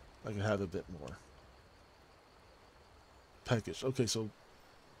 I can have a bit more. Peckish. Okay, so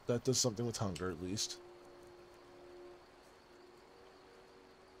that does something with hunger at least.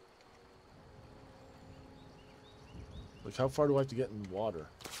 Like, how far do I have to get in water?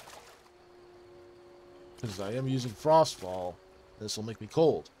 Because I am using Frostfall. This will make me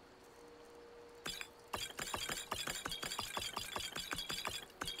cold.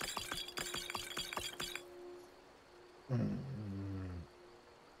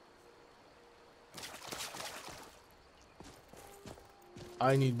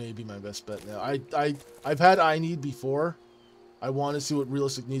 I need may be my best bet now. I've had I need before. I want to see what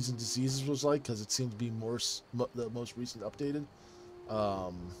realistic needs and diseases was like because it seemed to be the most recent updated.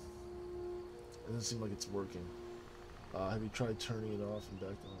 It doesn't seem like it's working. Have you tried turning it off and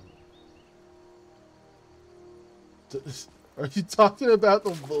back on? Are you talking about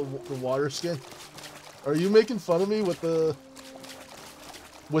the water skin? Are you making fun of me with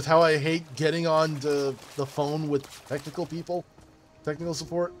how I hate getting on the phone with technical people? Technical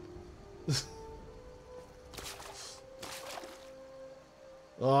support?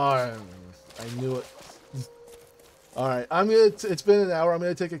 Oh, I knew it. All right, it's been an hour. I'm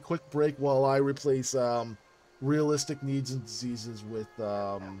gonna take a quick break while I replace realistic needs and diseases with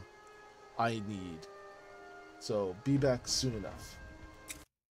I need. So be back soon enough.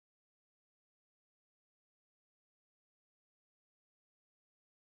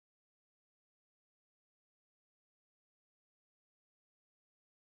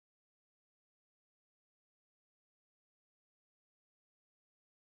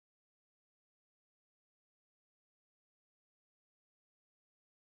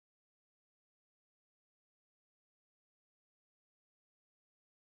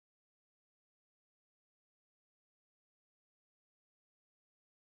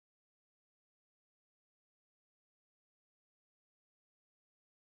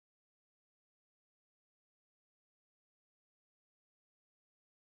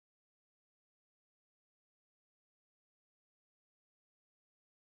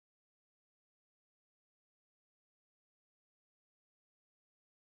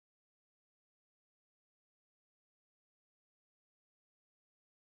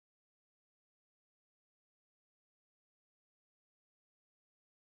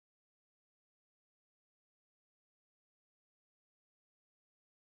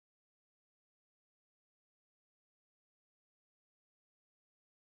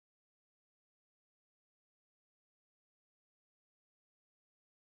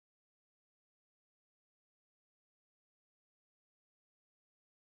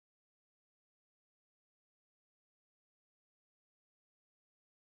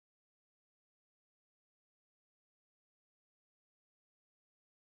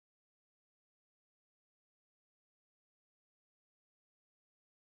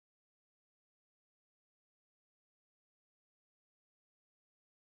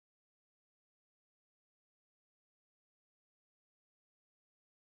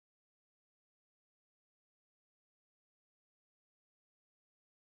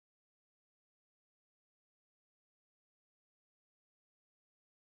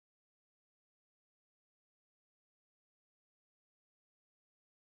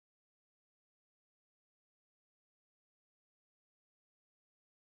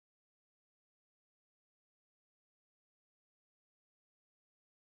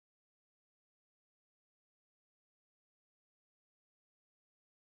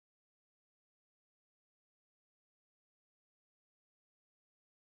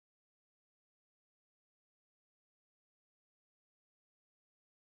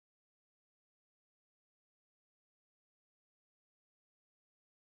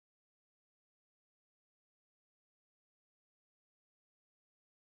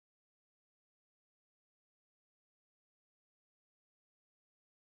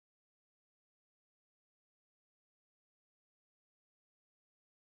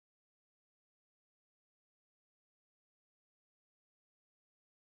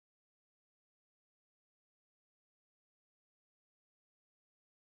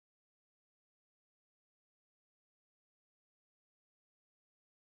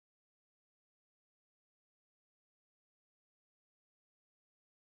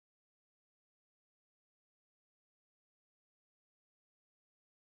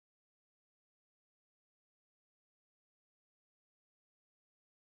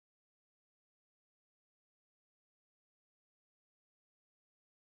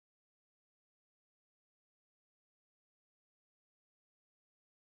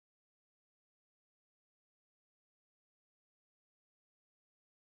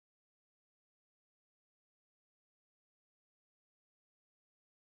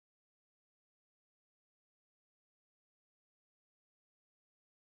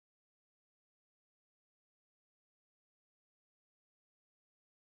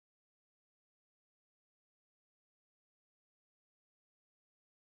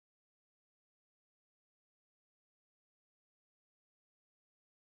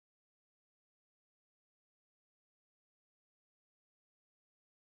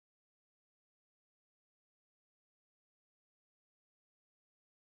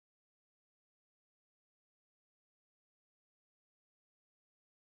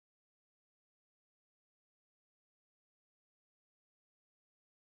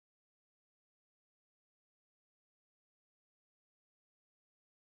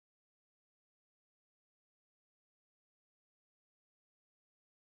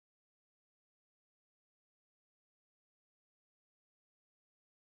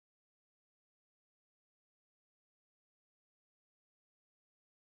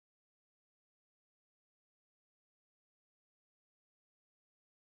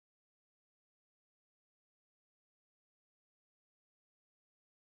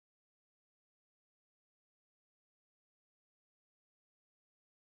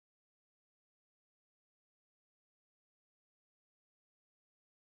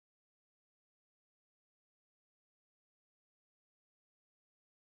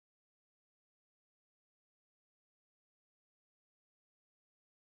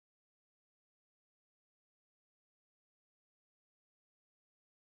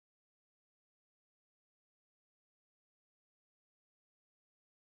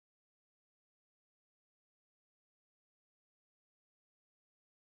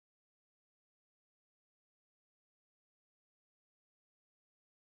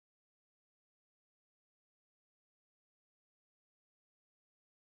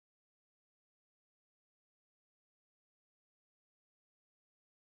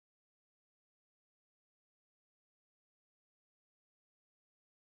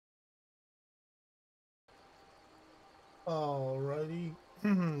 Alrighty.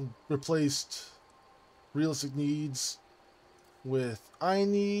 Replaced realistic needs with I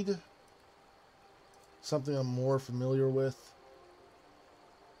need. Something I'm more familiar with.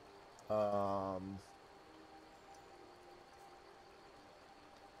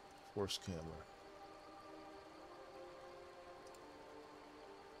 Force camera.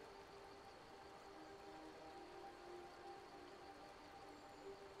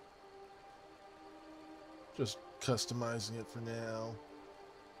 Just customizing it for now.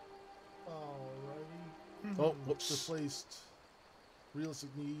 Alrighty. Oh, whoops. Replaced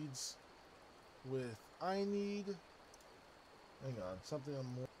realistic needs with I need. Hang on. Something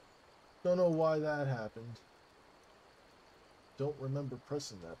I'm more. Don't know why that happened. Don't remember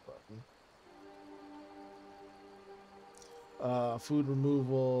pressing that button. Food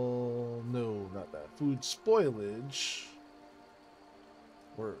removal. No, not that. Food spoilage.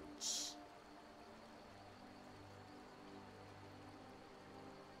 Words.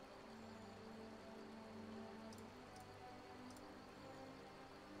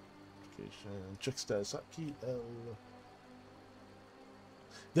 Check status. Key L.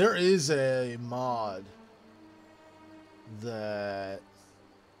 There is a mod that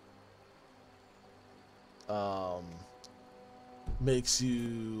makes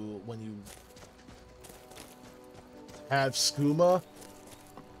you, when you have skooma,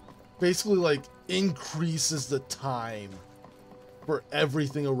 basically like increases the time for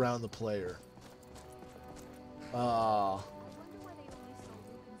everything around the player.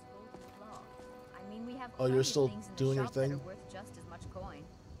 Oh, you're still doing your thing? Worth just as much coin.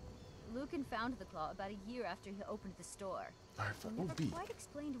 Lucan found the claw about a year after he opened the store. He never quite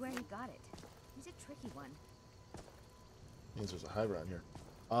explained where he got it. He's a tricky one. Means there's a hive around here.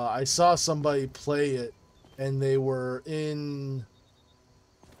 I saw somebody play it, and they were near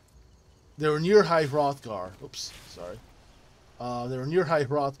High Hrothgar. Oops, sorry. They were near High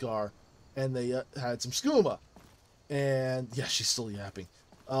Hrothgar, and they had some skooma. And yeah, she's still yapping.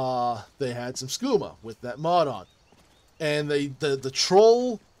 They had some skooma with that mod on, and the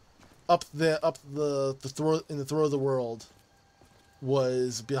troll up the throat in the throat of the world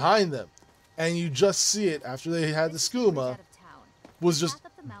was behind them, and you just see it after they had the skooma was just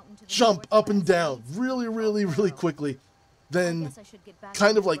jump up and down really quickly, then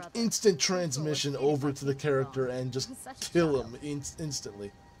kind of like instant transmission over to the character and just kill him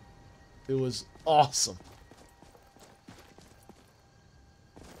instantly. It was awesome.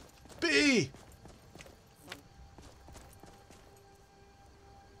 B!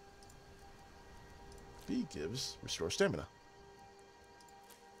 B gives restore stamina.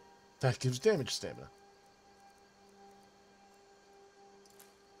 That gives damage stamina.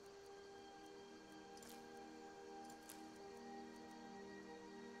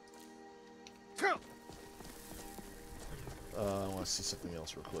 I want to see something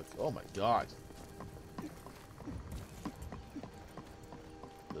else real quick. Oh my god.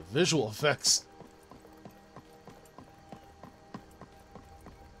 The visual effects.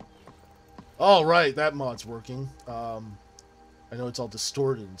 All right, that mod's working. I know it's all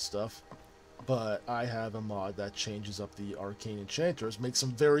distorted and stuff, but I have a mod that changes up the arcane enchanters, makes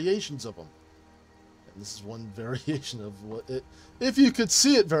some variations of them. And this is one variation of what it, if you could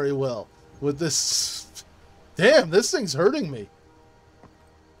see it very well, with this. Damn, this thing's hurting me.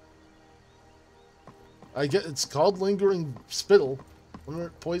 I get it's called lingering spittle.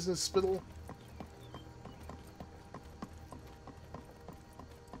 Poisonous spittle.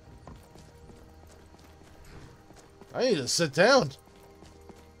 I need to sit down.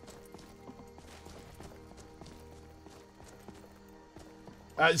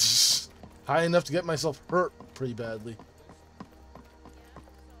 High enough to get myself hurt pretty badly.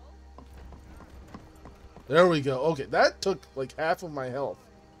 There we go. Okay, that took like half of my health.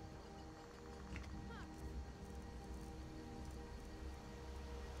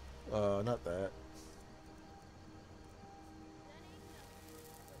 Not that.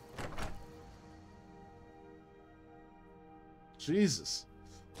 Jesus.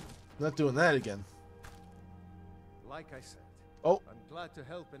 Not doing that again. Like I said, oh, I'm glad to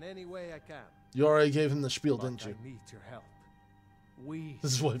help in any way I can. You already gave him the spiel, didn't you? I need your help.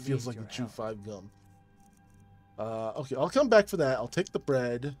 This is what it feels like to chew 5 gum. Okay, I'll come back for that. I'll take the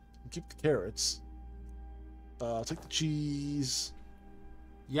bread and keep the carrots. I'll take the cheese.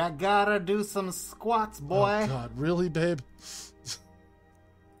 You gotta do some squats, boy. Oh god, really, babe?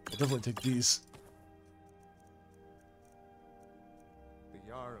 I'll definitely take these.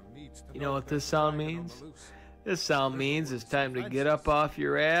 You know what this sound means? This sound means it's time to get up off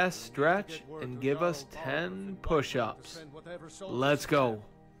your ass, stretch, and give us 10 push-ups. Let's go.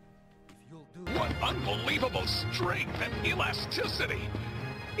 you'll do. What unbelievable strength and elasticity!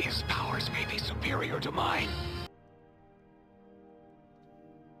 His powers may be superior to mine.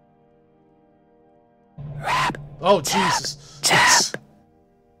 Oh, Jesus.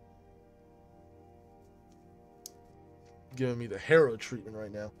 Giving me the hero treatment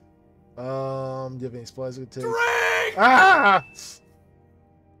right now. Do you have any supplies I could take? Drink! Ah!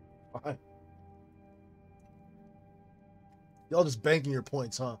 Fine. Y'all just banking your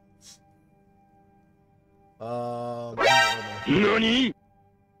points, huh? Nani?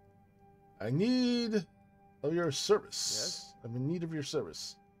 I need of your service. Yes? I'm in need of your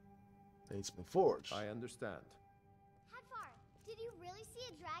service. I need something forged. I understand. Hadvar, did you really see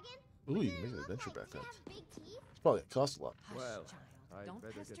a dragon? Ooh, you can make an adventure back Did up. it have big teeth? It's probably gonna cost a lot. Well, I'd Don't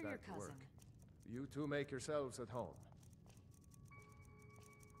better pester get your back to work. cousin. You two make yourselves at home.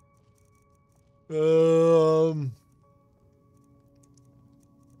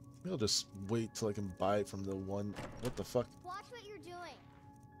 Maybe I'll just wait till I can buy it from the one. What the fuck? Watch what you're doing.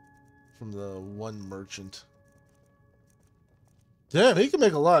 From the one merchant. Damn, he can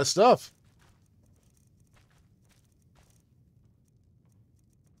make a lot of stuff.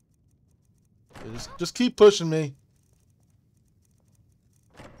 Yeah, just keep pushing me.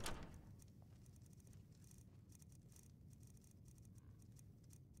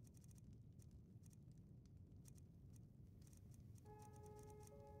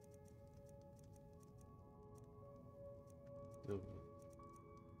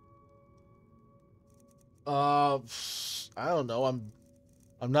 I don't know.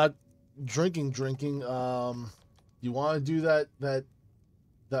 I'm not drinking. You want to do that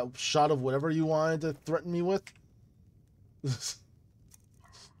shot of whatever you wanted to threaten me with?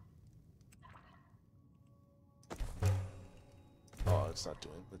 Oh, it's not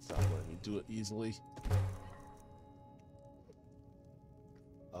doing. It's not letting me do it easily.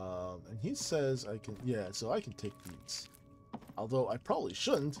 And he says I can. Yeah, so I can take these. Although I probably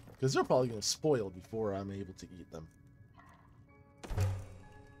shouldn't, because they're probably going to spoil before I'm able to eat them.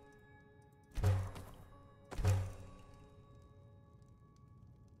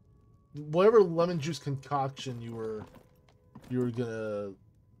 Whatever lemon juice concoction you were gonna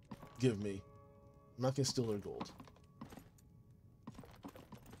give me, I'm not gonna steal their gold.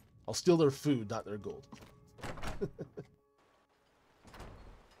 I'll steal their food, not their gold.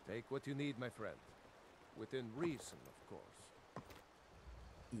 Take what you need, my friend. Within reason, of course.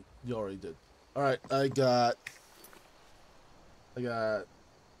 You already did. Alright, I got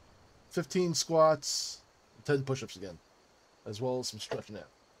 15 squats, 10 push-ups again, as well as some stretching out.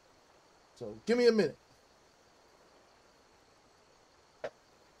 So, give me a minute.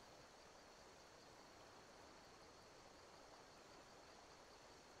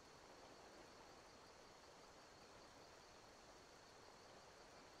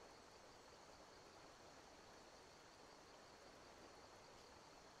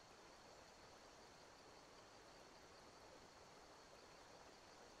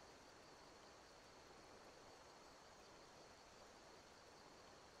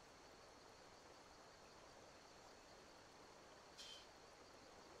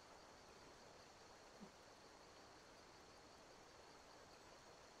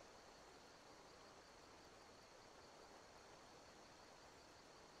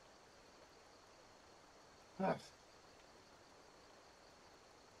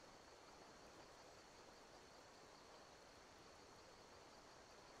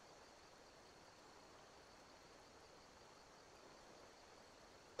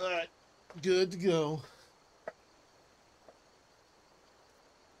 Alright, good to go.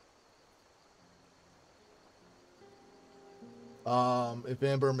 If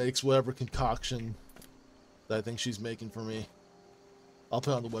Amber makes whatever concoction that I think she's making for me, I'll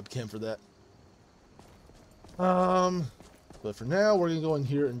put on the webcam for that. But for now, we're gonna go in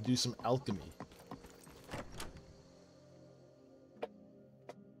here and do some alchemy.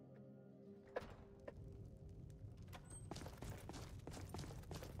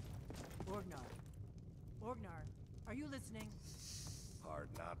 Orgnar, are you listening? Hard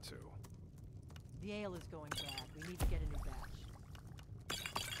not to. The ale is going bad. We need to get a new batch.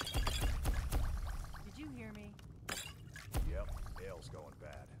 Did you hear me? Yep, ale's going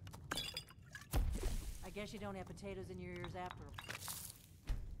bad. I guess you don't have potatoes in your ears after all.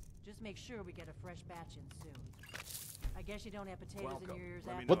 Just make sure we get a fresh batch in soon. I guess you don't have potatoes in your ears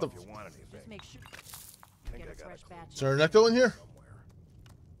after all. What the? If you want anything. Just make sure get a fresh batch. Is there an echo in here?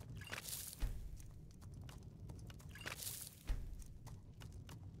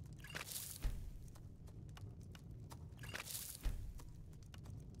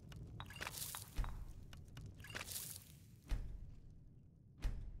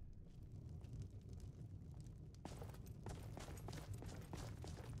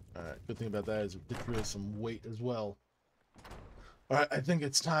 Good thing about that is it did create some weight as well. Alright, I think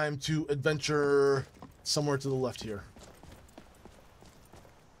it's time to adventure somewhere to the left here.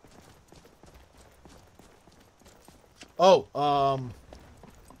 Oh,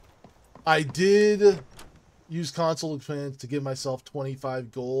 I did use console expands to give myself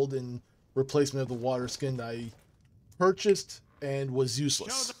 25 gold in replacement of the water skin I purchased and was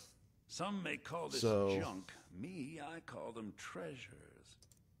useless. Some may call this So, junk. Me, I call them treasures.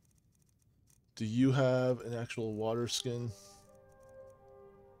 do you have an actual water skin?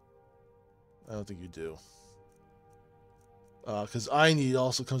 I don't think you do. Because I Need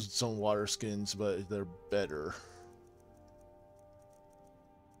also comes with its own water skins, but they're better.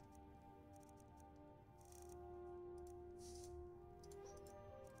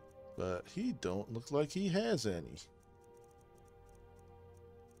 But he don't look like he has any.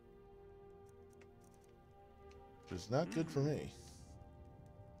 Which is not good for me.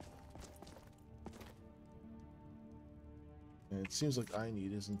 And it seems like I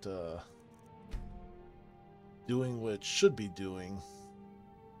Need isn't doing what it should be doing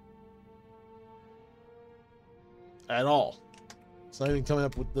at all. It's not even coming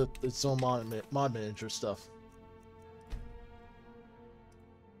up with its own mod manager stuff.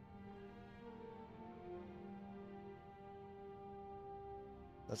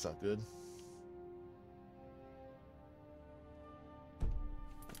 That's not good.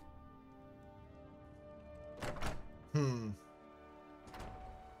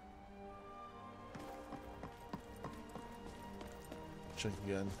 Check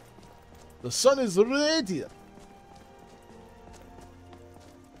again. The sun is radiant.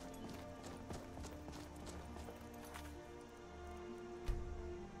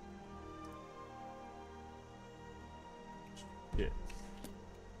 Yeah.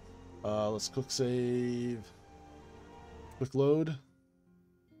 Let's quick save. Quick load.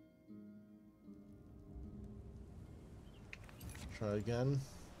 Try again.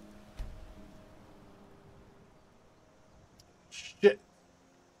 Shit.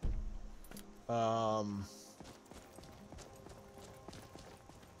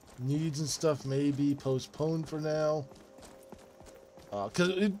 Needs and stuff may be postponed for now. Because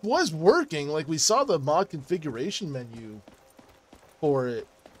it was working. Like, we saw the mod configuration menu for it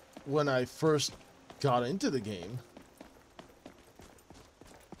when I first got into the game.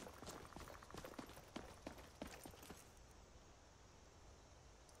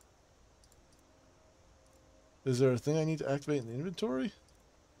 Is there a thing I need to activate in the inventory?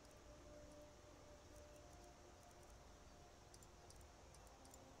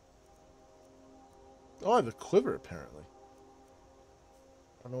 Oh, I have a quiver, apparently.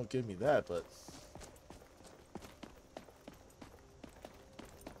 I don't know what gave me that, but...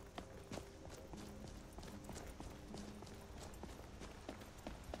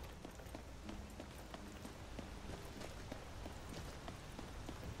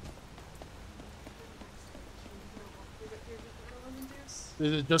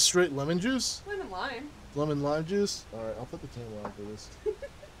 Is it just straight lemon juice? Lemon lime. Lemon lime juice? Alright, I'll put the camera on for this.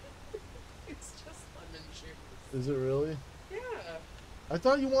 It's just lemon juice. Is it really? Yeah. I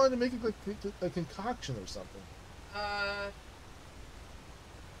thought you wanted to make it like a concoction or something. No,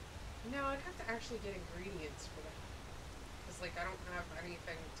 I'd have to actually get ingredients for that. Because, like, I don't have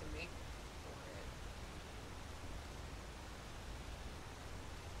anything to make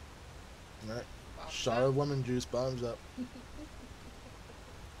for it. Alright. Shot of lemon juice, bottoms up.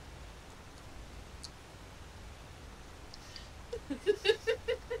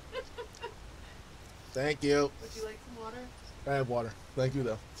 Thank you. Would you like some water? I have water. Thank you,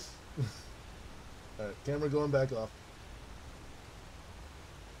 though. Alright, camera going back off.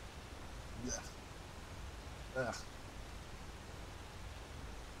 Yeah. Ugh.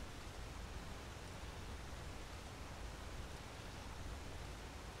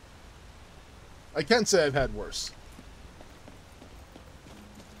 I can say I've had worse.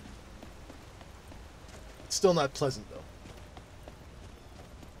 It's still not pleasant, though.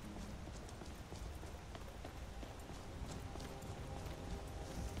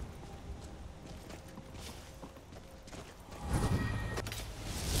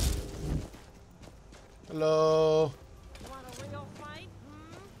 Hello. Want a real fight?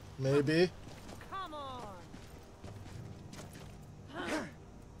 Maybe. Come on.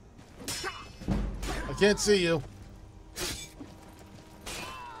 I can't see you.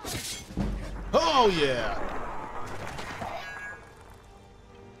 Oh yeah.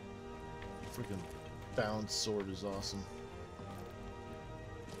 Freaking bound sword is awesome.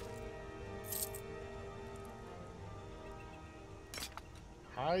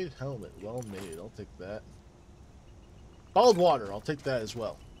 Hide helmet, well made. I'll take that. Bottled water, I'll take that as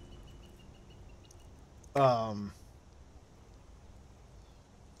well.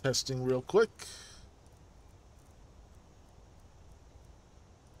 Testing real quick.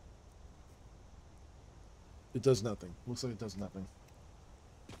 It does nothing. Looks like it does nothing.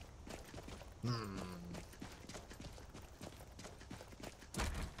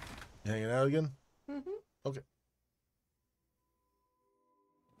 Hanging out again? Mm-hmm. Okay.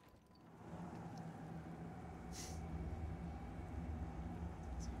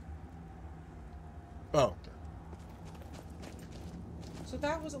 Oh, okay. So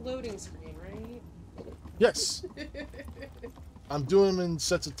that was a loading screen, right? Yes. I'm doing them in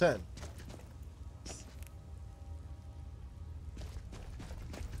sets of 10.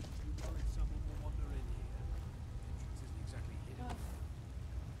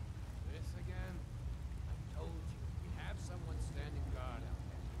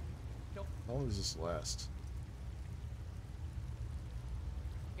 How long does this last?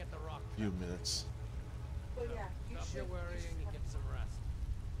 Get the rock. Few minutes. Well, yeah, you Stop should. your worrying and get some rest.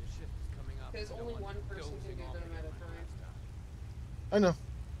 Your shift is coming up. There's only one person can do them at a time. I know.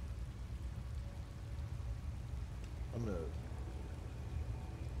 I'm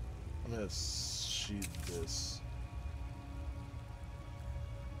gonna sheath this.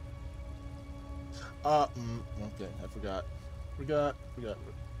 Okay, I forgot. Forgot.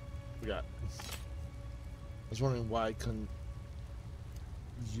 I was wondering why I couldn't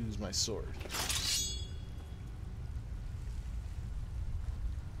use my sword.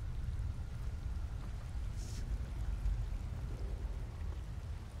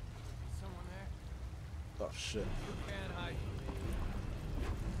 Someone there? Oh shit. Can't hide.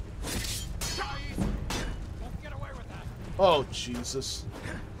 Won't get away with that. Oh Jesus.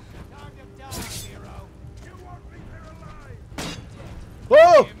 Time to die, hero. You won't leave here alive.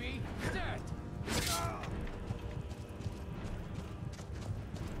 Whoa! Hear me? Dead.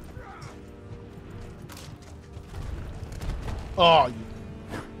 Oh, you.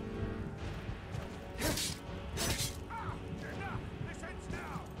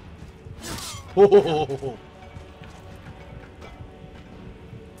 Oh.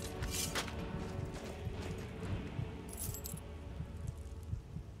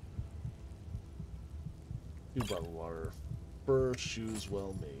 You bottled water. Fur, shoes,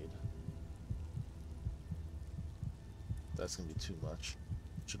 well made. That's gonna be too much.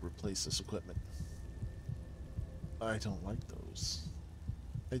 Should replace this equipment. I don't like those.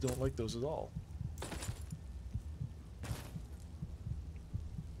 I don't like those at all.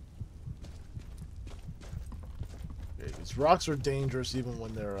 Okay, these rocks are dangerous even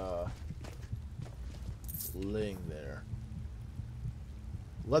when they're laying there.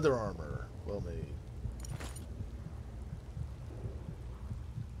 Leather armor, well made.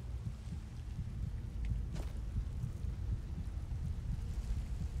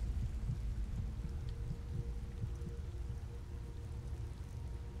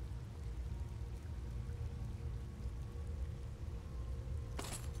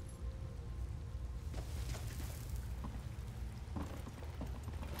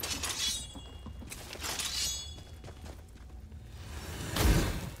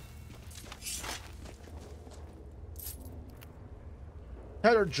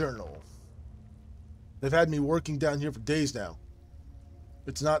 Header journal. They've had me working down here for days now.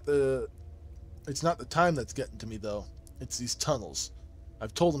 It's not the time that's getting to me though. It's these tunnels.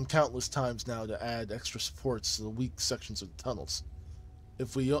 I've told them countless times now to add extra supports to the weak sections of the tunnels.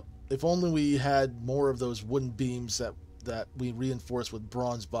 If only we had more of those wooden beams that we reinforce with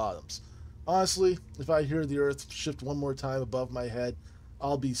bronze bottoms. Honestly, if I hear the earth shift one more time above my head,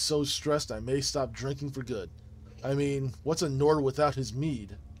 I'll be so stressed I may stop drinking for good. I mean, what's a Nord without his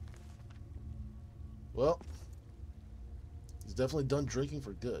mead? Well, he's definitely done drinking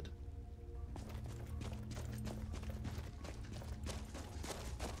for good.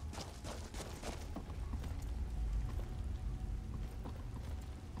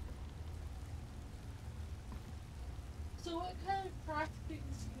 So what kind of craftings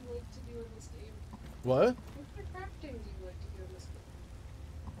do you like to do in this game? What? What kind of crafting do you like to do in this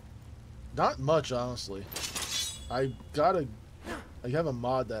game? Not much, honestly. I have a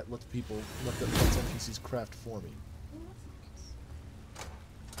mod that lets NPCs craft for me.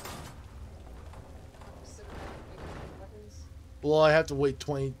 Well, I have to wait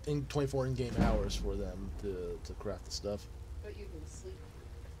 24 in-game hours for them to craft the stuff. But you can sleep.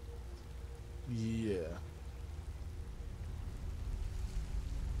 Yeah.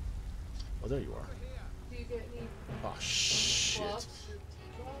 Oh, there you are. Do you get any Oh, shit. gloves or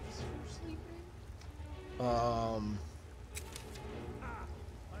gloves for sleeping?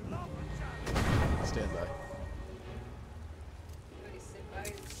 Stand by. Can I sit by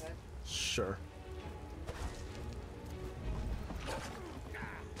instead? Sure.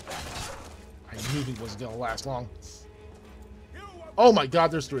 movie wasn't gonna last long. Oh my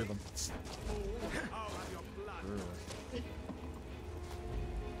god, there's 3 of them.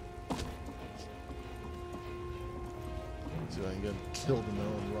 So I can get killed in their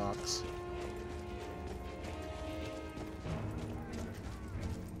own rocks.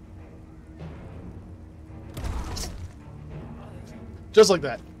 Just like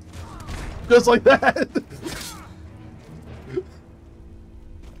that. Just like that.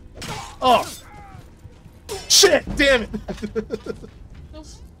 Oh. Shit, damn it.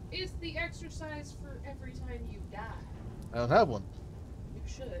 Is the exercise for every time you die? I don't have one. You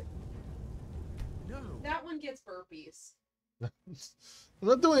should. No. That one gets burpees. I'm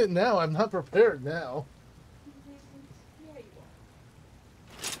not doing it now. I'm not prepared now. Yeah, you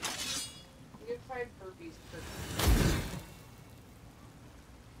are. You get 5 burpees per time.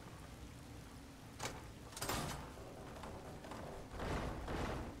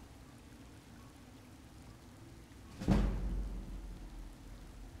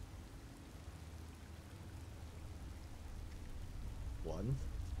 One.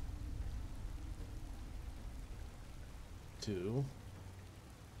 2.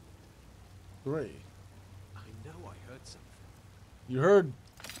 3. I know I heard something. You heard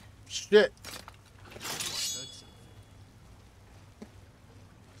shit. I know I heard something.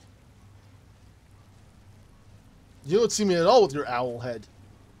 You don't see me at all with your owl head.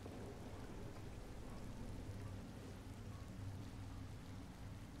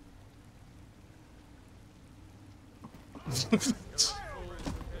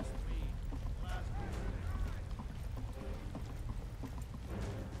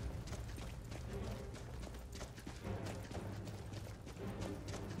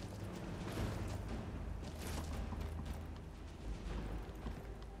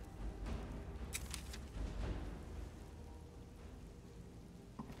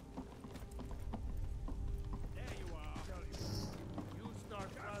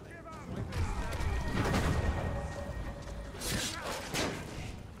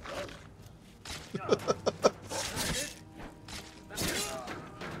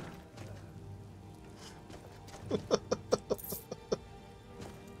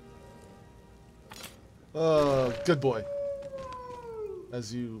 Good boy.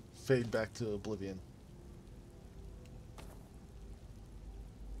 As you fade back to oblivion.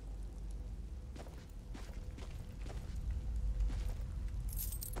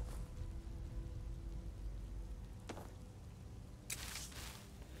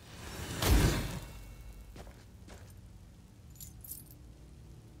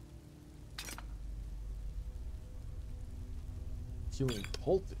 Healing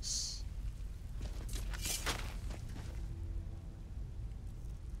poultice.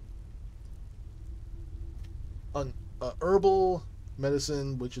 Herbal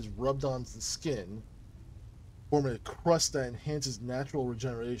medicine which is rubbed onto the skin, forming a crust that enhances natural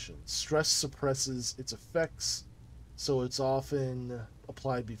regeneration. Stress suppresses its effects, so it's often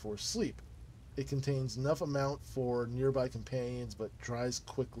applied before sleep. It contains enough amount for nearby companions, but dries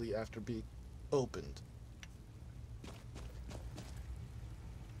quickly after being opened.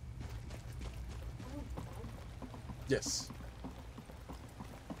 Yes.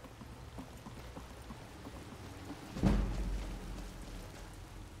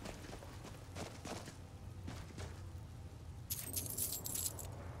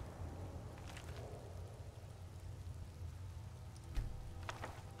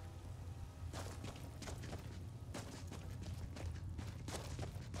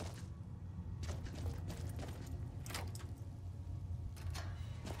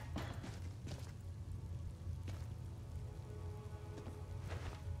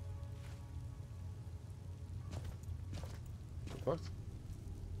 What?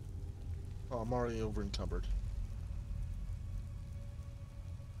 Oh, I'm already over encumbered.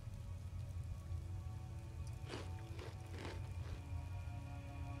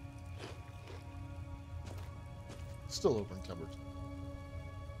 Still over encumbered.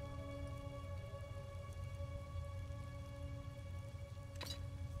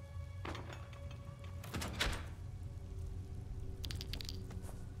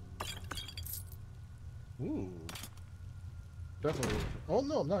 Ooh. Definitely. Oh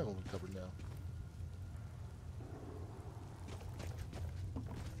no, I'm not over encumbered now.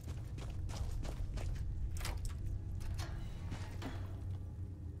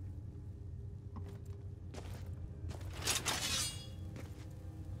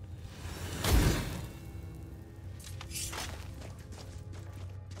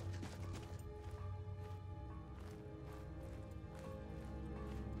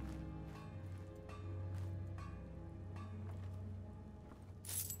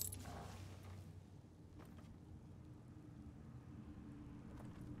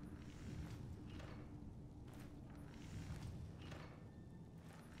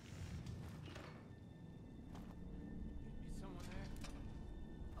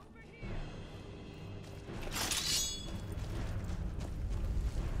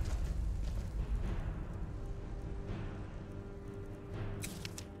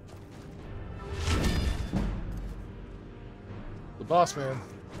 Boss man.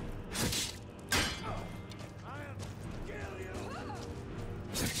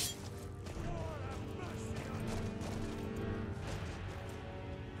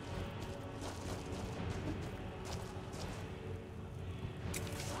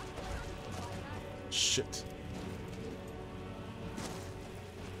 Shit.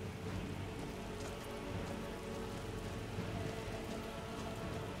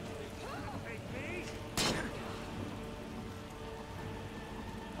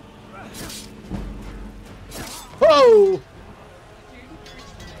 Whoa!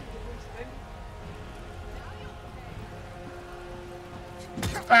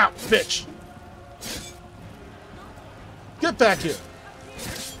 Ow, bitch! Get back here!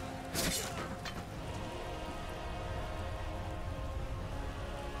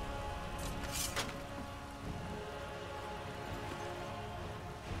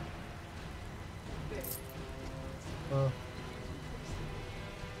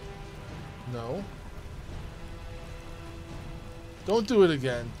 No. Don't do it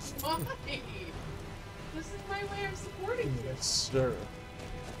again. Why? This is my way of supporting you. Yes, sir.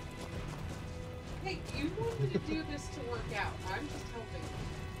 Hey, you want me to do this to work out. I'm just helping you.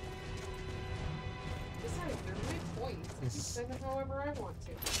 Besides, they're my points. I can spend them however I want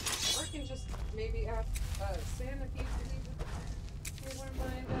to. Or I can just maybe ask Sam if he wouldn't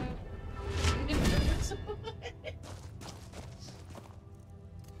mind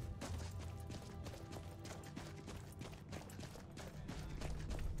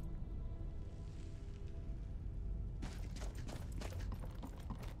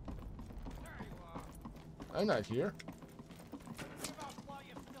I'm not here.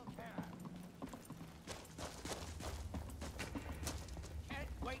 Can't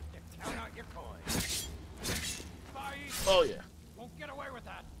wait to count out your coins. Oh yeah. Won't get away with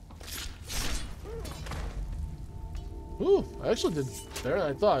that. Ooh, I actually did better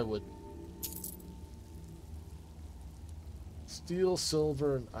than I thought I would. Steel,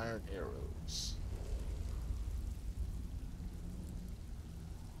 silver, and iron arrows.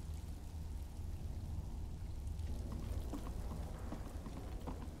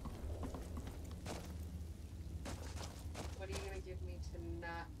 What are you gonna give me to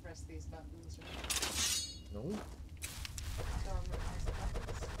not press these buttons? No. So I'm gonna press the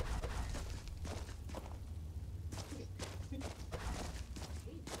buttons.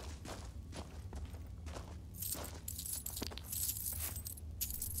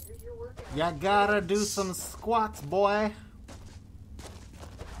 Here's your workout. You gotta do some squats, boy.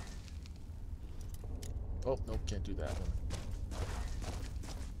 Oh, no, can't do that one.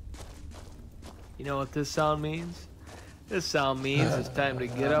 You know what this sound means? This sound means it's time to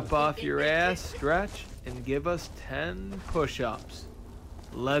get up off your ass, stretch, and give us 10 push-ups.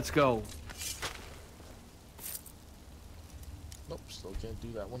 Let's go. Nope, still can't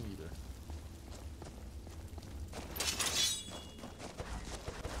do that one either.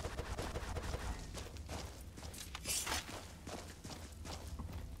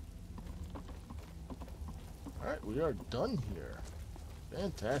 Alright, we are done here.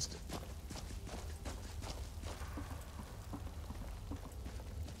 Fantastic.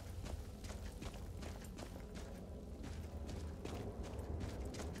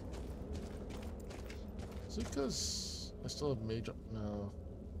 Is it because I still have mage? No.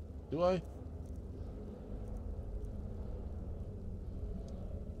 Do I?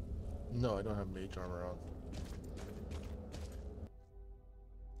 No, I don't have mage armor on.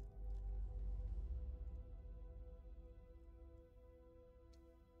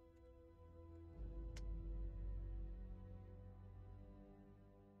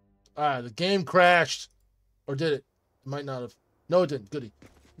 Ah, the game crashed. Or did it? It might not have. No, it didn't. Goody.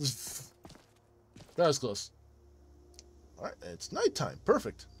 That was close. Alright, it's nighttime.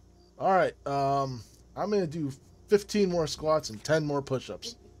 Perfect. Alright, I'm gonna do 15 more squats and 10 more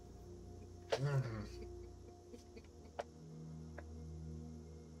push-ups.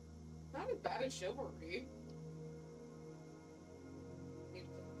 Not as bad as chivalry.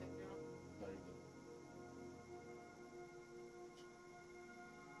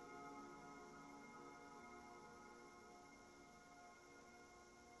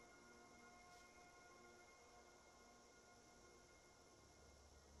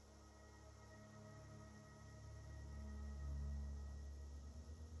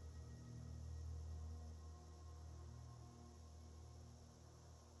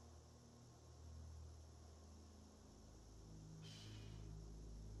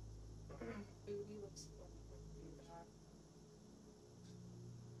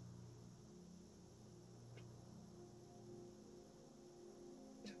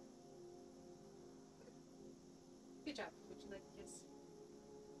 Good job. Would you like a kiss?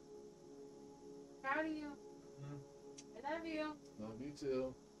 Proud of you. I love you. Love you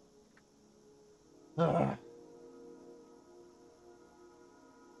too. Ah.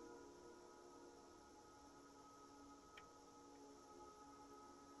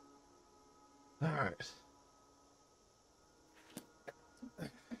 All right.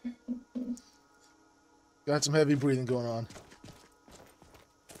 Got some heavy breathing going on.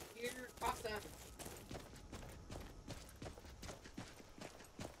 You're awesome.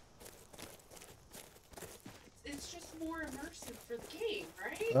 It's just more immersive for the game,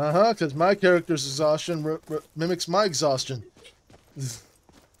 right? Uh-huh, because my character's exhaustion mimics my exhaustion. See,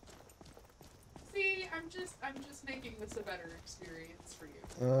 I'm just making this a better experience for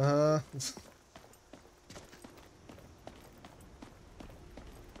you. Uh-huh.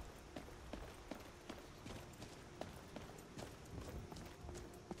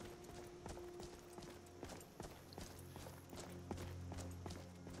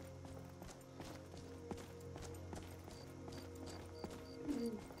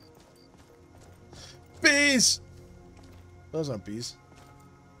 Bees! Those aren't bees.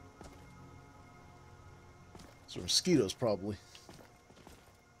 Those are mosquitoes, probably.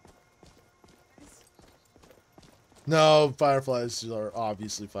 No, fireflies are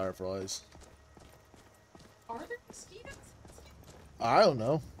obviously fireflies. Are there mosquitoes? I don't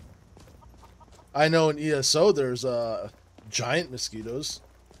know. I know in ESO there's giant mosquitoes.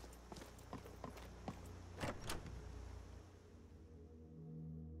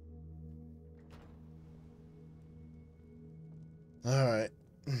 Alright.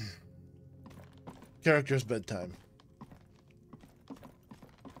 Character's bedtime.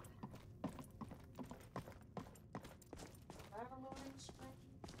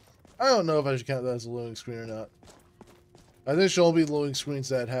 I don't know if I should count that as a loading screen or not. I think it should only be loading screens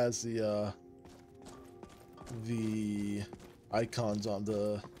that has the icons on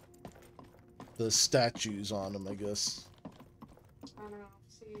the statues on them, I guess. I don't know.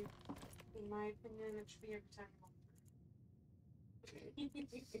 See, in my opinion, it should be every time.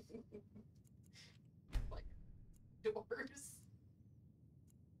 Like doors.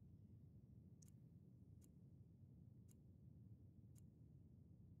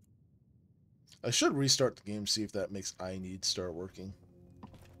 I should restart the game, see if that makes I need start working.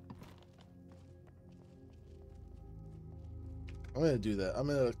 I'm gonna do that. I'm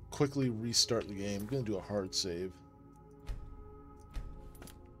gonna quickly restart the game. I'm gonna do a hard save.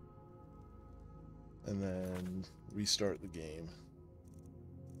 And then restart the game.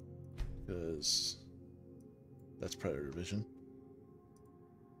 Because that's Predator Vision.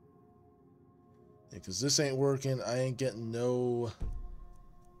 Because this ain't working, I ain't getting no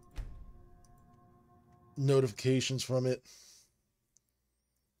notifications from it.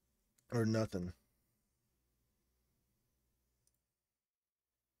 Or nothing.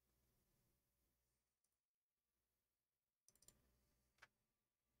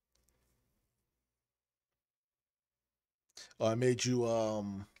 Oh, I made you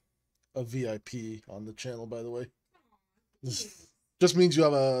a VIP on the channel, by the way. Just means you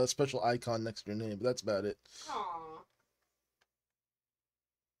have a special icon next to your name, but that's about it. Aww.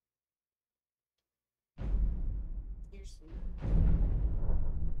 You're sweet.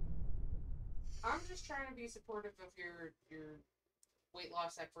 I'm just trying to be supportive of your weight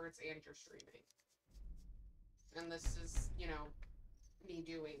loss efforts and your streaming. And this is, you know, me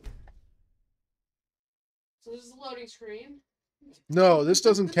doing. So this is a loading screen. No, this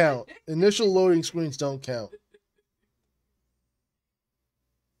doesn't count. Initial loading screens don't count.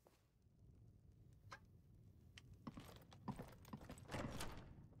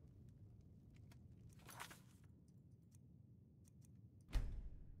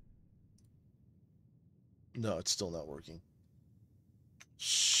 No, it's still not working.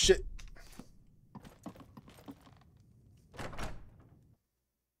 Shit.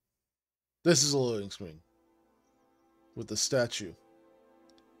 This is a loading screen. With the statue.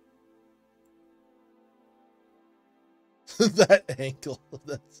 That angle.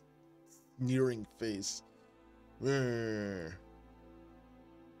 That sneering face. Ugh.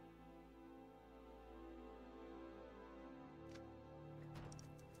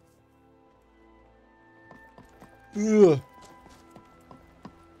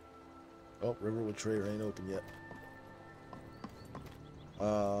 Oh, Riverwood Trader ain't open yet.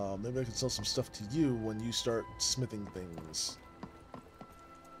 Maybe I can sell some stuff to you when you start smithing things.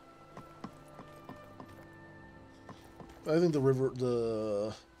 I think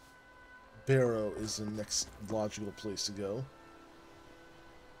the Barrow is the next logical place to go.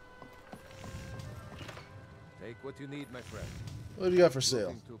 Take what you need, my friend. What have you got for sale?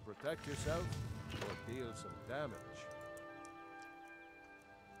 Looking to protect yourself? or deal some damage.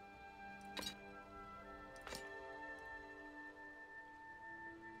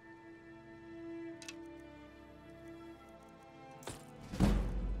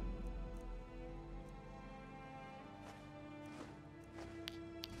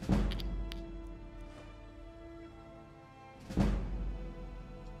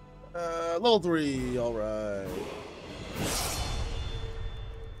 Level 3, alright.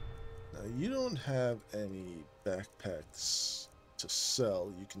 Now, you don't have any backpacks to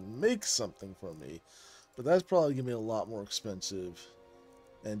sell. You can make something for me, but that's probably going to be a lot more expensive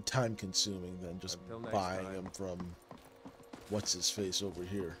and time-consuming than just buying them from what's-his-face over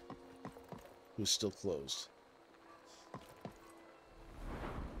here, who's still closed.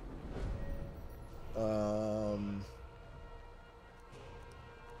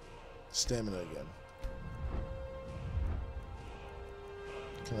 Stamina again.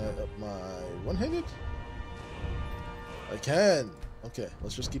 Can I up my one-handed? I can! Okay,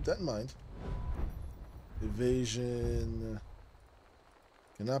 let's just keep that in mind. Evasion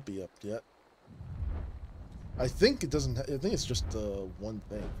cannot be upped yet. I think it doesn't. I think it's just one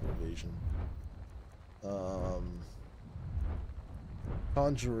thing for evasion.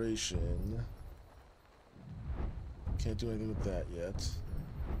 Conjuration. Can't do anything with that yet.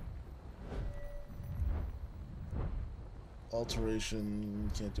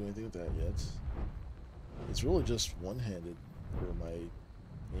 Alteration, can't do anything with that yet. It's really just one-handed for my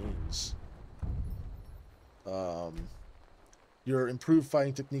aims. Your improved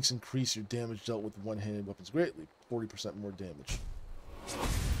fighting techniques increase your damage dealt with one-handed weapons greatly. 40% more damage.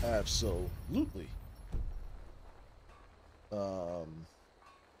 Absolutely. Health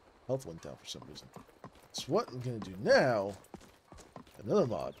went down for some reason. So what I'm going to do now, another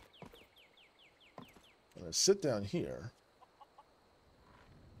mod. I'm going to sit down here.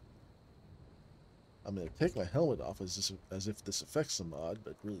 I'm going to take my helmet off as if this affects the mod,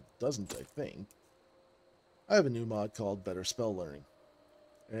 but it really doesn't, I think. I have a new mod called Better Spell Learning.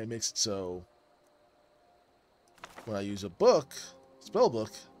 And it makes it so when I use a book, spell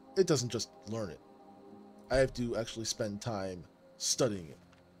book, it doesn't just learn it. I have to actually spend time studying it.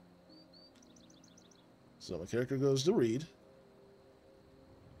 So my character goes to read.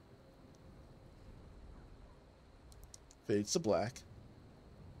 Fades to black.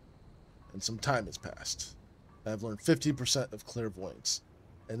 And some time has passed. I've learned 50% of clairvoyance.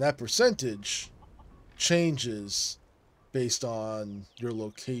 And that percentage changes based on your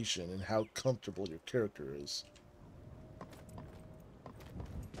location and how comfortable your character is.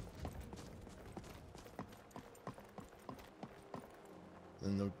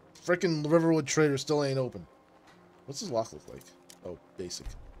 And the frickin' Riverwood Trader still ain't open. What's his lock look like? Oh, basic.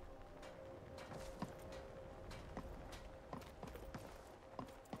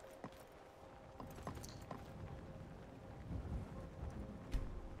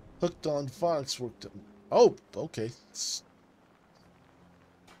 Hooked on Fox worked. Oh, okay.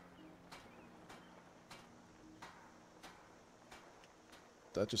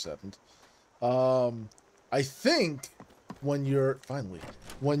 That just happened. I think when you're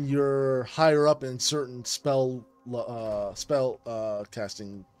when you're higher up in certain spell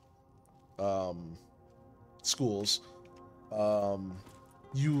casting schools,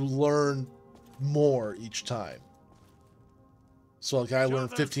 you learn more each time. So like I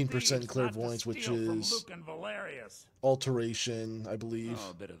learned 15% clairvoyance, which is alteration, I believe. Oh,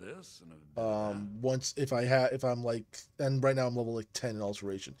 a bit of this and a bit of that. Once if I'm like, and right now I'm level like 10 in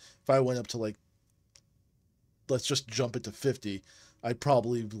alteration. If I went up to like, let's just jump it to 50, I'd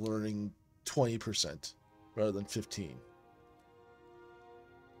probably be learning 20% rather than 15.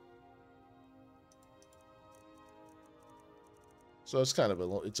 So it's kind of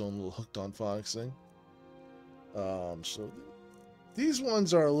its own little hooked on phonics thing. So these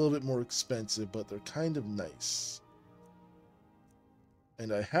ones are a little bit more expensive, but they're kind of nice.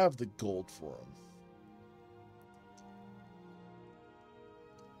 And I have the gold for them.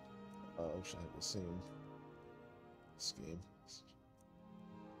 I wish I had the same scheme.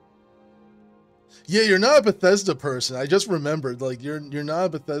 Yeah, you're not a Bethesda person. I just remembered, like, you're not a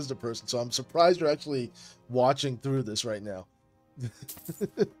Bethesda person, so I'm surprised you're actually watching through this right now.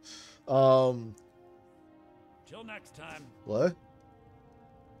 Till next time. What?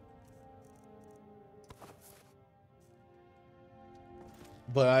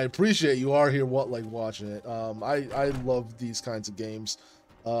 But I appreciate you are here watching it. I love these kinds of games.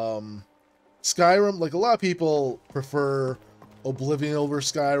 Skyrim, like a lot of people prefer Oblivion over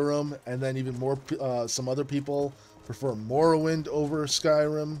Skyrim, and then even more some other people prefer Morrowind over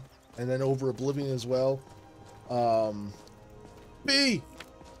Skyrim, and then over Oblivion as well. B!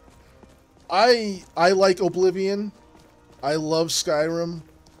 I like Oblivion. I love Skyrim.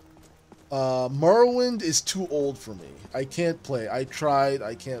 Morrowind is too old for me. I can't play. I tried.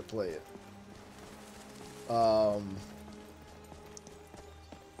 I can't play it.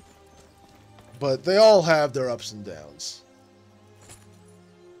 But they all have their ups and downs.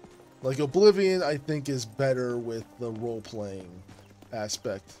 Like Oblivion, I think is better with the role-playing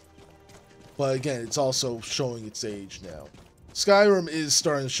aspect. But again, it's also showing its age now. Skyrim is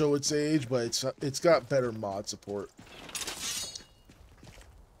starting to show its age, but it's got better mod support.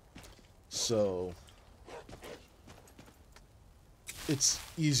 So it's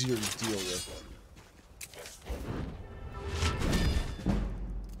easier to deal with.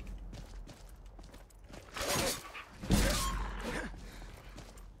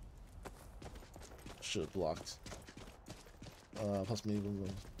 Should have blocked. Plus me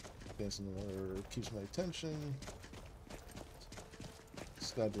dancing or keeps my attention.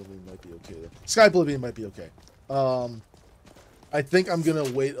 Sky Oblivion might be okay though. Sky Oblivion might be okay. I think I'm gonna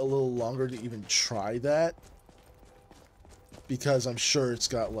wait a little longer to even try that. Because I'm sure it's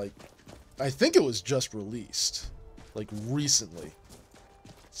got like, I think it was just released, like recently.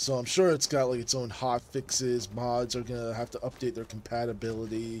 So I'm sure it's got like its own hot fixes. Mods are gonna have to update their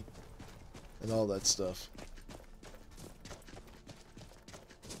compatibility and all that stuff.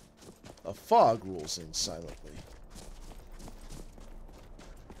 A fog rolls in silently.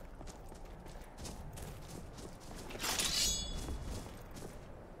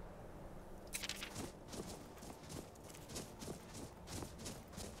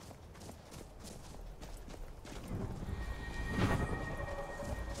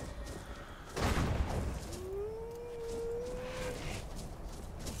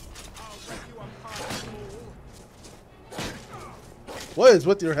 What is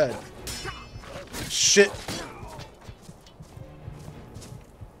with your head? Shit.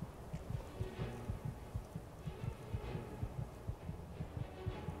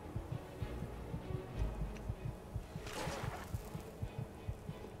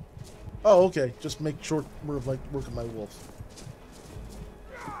 Oh, okay. Just make short work of my wolf.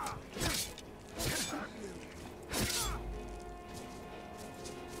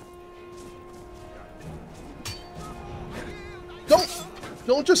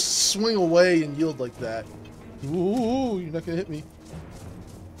 Don't just swing away and yield like that. Ooh, you're not gonna hit me.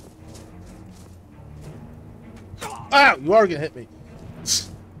 Ah, you are gonna hit me.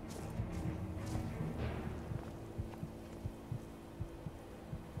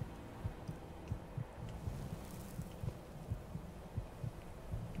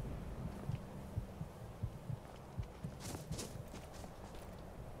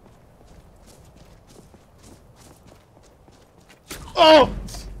 Oh!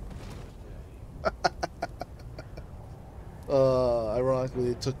 Ironically,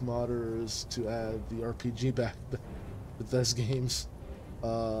 it took modders to add the RPG back to Vathez games.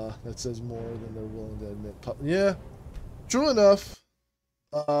 That says more than they're willing to admit. Yeah, true enough.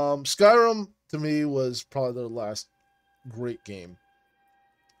 Skyrim, to me, was probably their last great game.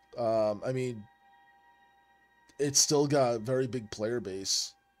 I mean, it's still got a very big player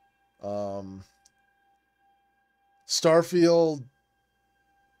base. Starfield,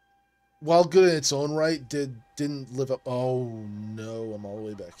 while good in its own right, didn't live up. Oh no, I'm all the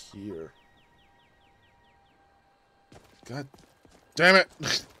way back here. God damn it.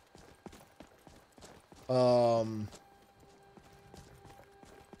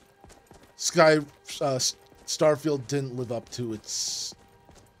 Starfield didn't live up to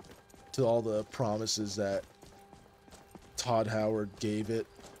all the promises that Todd Howard gave it.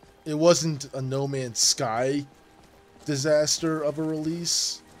 It wasn't a No Man's Sky disaster of a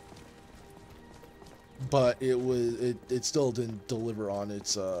release, but it still didn't deliver on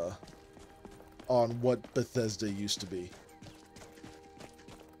its on what Bethesda used to be.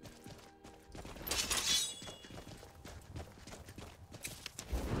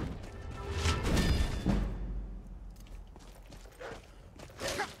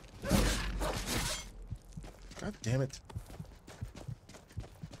 God damn it.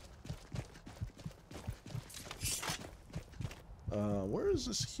 Where is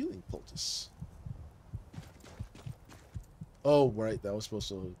this healing poultice? Oh, right, that was supposed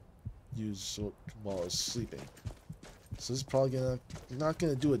to use while I was sleeping. So this is probably not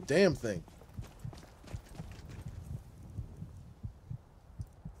gonna do a damn thing.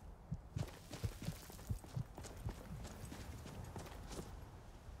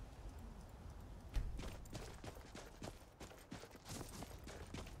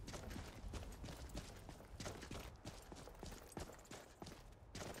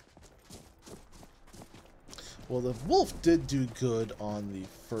 Well, the wolf did do good on the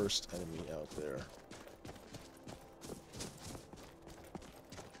first enemy out there.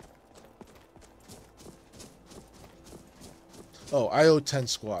 Oh, I owe 10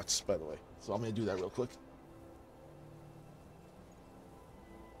 squats, by the way. So I'm going to do that real quick.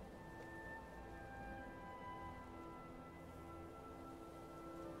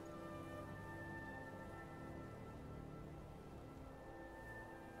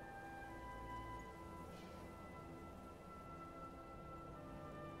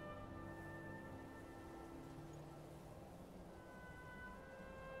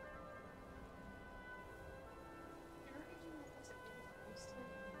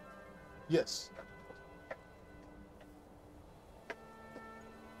 Yes.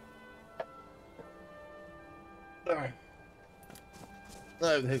 Alright. I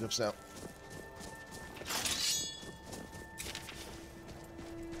have the hiccups now.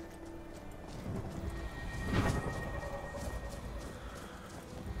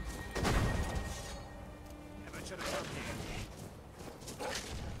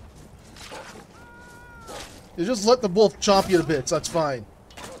 You just let the wolf chomp you to bits, that's fine.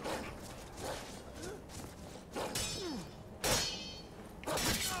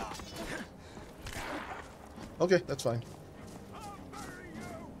 Okay, that's fine.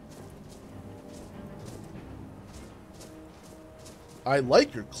 I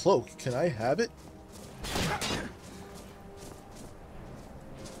like your cloak. Can I have it?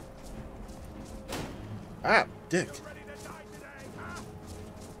 Ah, dick.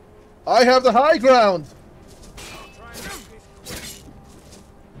 I have the high ground!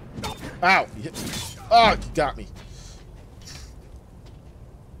 Ow! You hit me. Oh, you got me.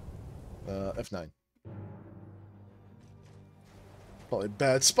 F9. Probably a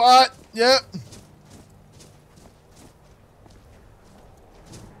bad spot. Yep.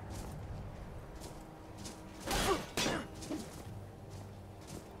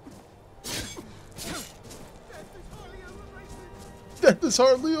 Death is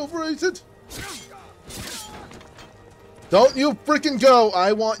hardly overrated. Don't you freaking go.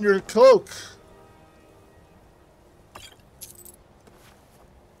 I want your cloak.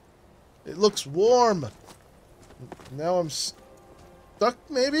 It looks warm. Now I'm stuck,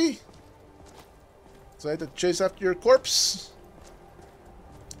 maybe? So I had to chase after your corpse?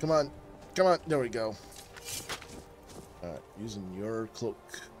 Come on. Come on. There we go. Alright, using your cloak.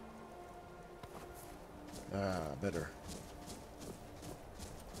 Ah, better.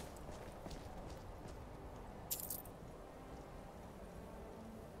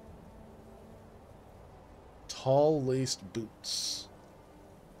 Tall laced boots.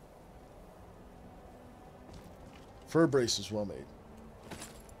 Fur brace is well made.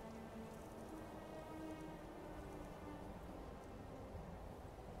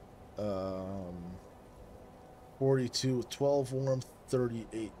 42 with 12 warmth,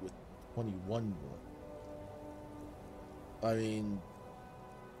 38 with 21 warmth. I mean,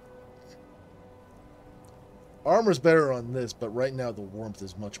 armor's better on this, but right now the warmth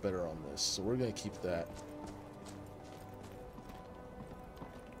is much better on this, so we're going to keep that.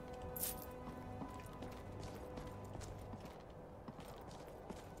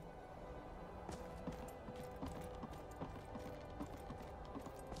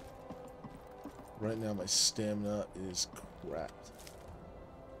 Right now my stamina is cracked.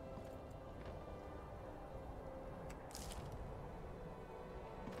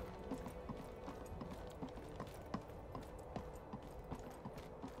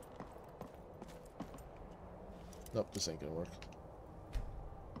 Nope, this ain't gonna work.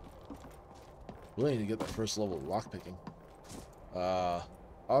 We need to get the first level of lockpicking.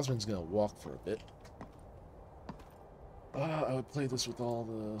 Osmond's gonna walk for a bit. I would play this with all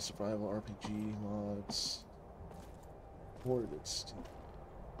the survival RPG mods. Or it's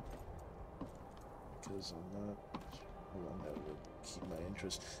because I'm not one that would keep my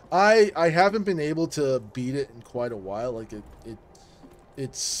interest. I haven't been able to beat it in quite a while. Like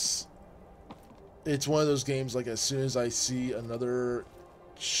it's one of those games, like as soon as I see another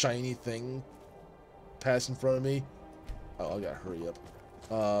shiny thing pass in front of me, oh, I gotta hurry up.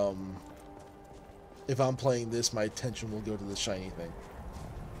 If I'm playing this, my attention will go to the shiny thing.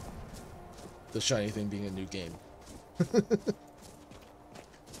 The shiny thing being a new game. What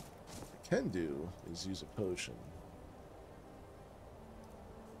I can do is use a potion.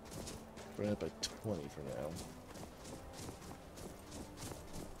 Bring it up by 20 for now.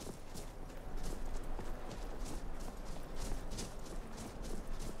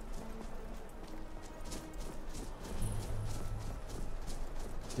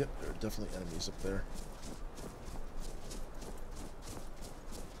 Yep, there are definitely enemies up there.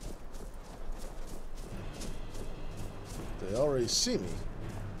 They already see me.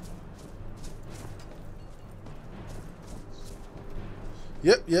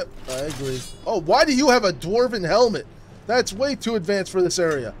 Yep, I agree. Oh, why do you have a dwarven helmet? That's way too advanced for this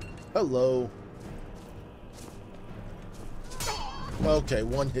area. Hello. Okay,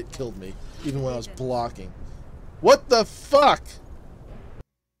 one hit killed me, even when I was blocking. What the fuck?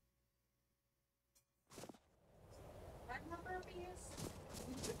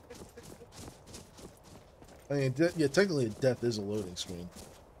 I mean, yeah, technically death is a loading screen.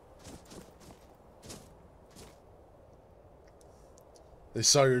 They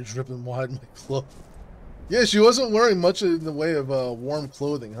saw your dripping wide in my cloak. Yeah, she wasn't wearing much in the way of warm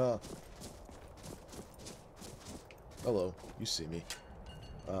clothing, huh? Hello, you see me.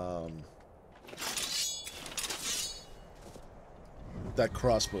 That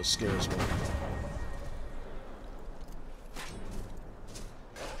crossbow scares me.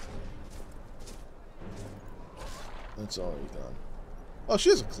 That's already gone. Oh, she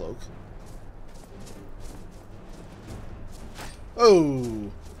has a cloak.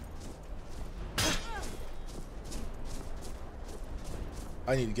 Oh!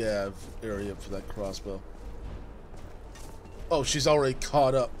 I need to get out of area for that crossbow. Oh, she's already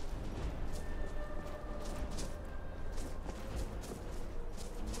caught up.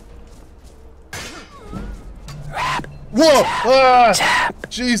 Whoa! Ah!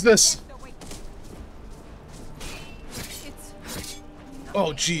 Jesus!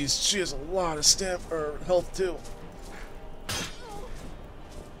 Oh, jeez, she has a lot of health too.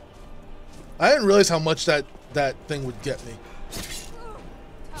 I didn't realize how much that thing would get me.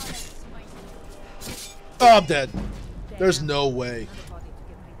 Oh, I'm dead. There's no way.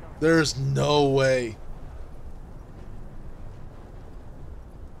 There's no way.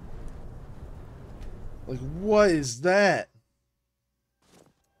 Like, what is that?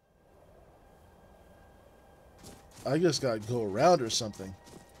 I just gotta go around or something.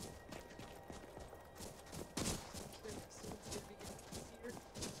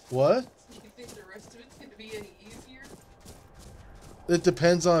 What? Do you think the rest of it's gonna be any easier? It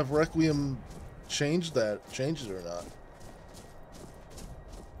depends on if Requiem changes it or not.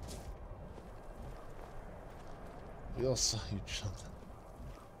 We all saw you jump.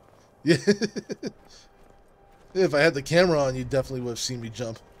 Yeah. If I had the camera on, you definitely would have seen me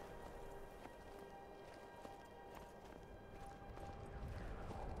jump.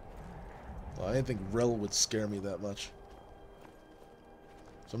 Well, I didn't think Rel would scare me that much.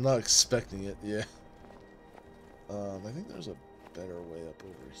 So I'm not expecting it, yeah. I think there's a better way up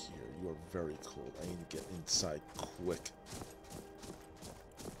over here. You are very cold. I need to get inside quick.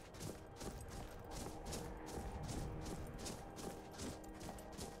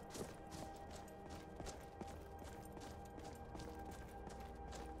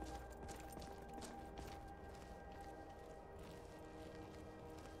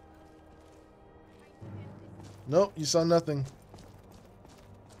 Nope, you saw nothing.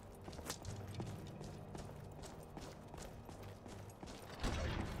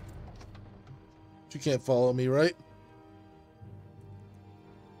 You can't follow me, right?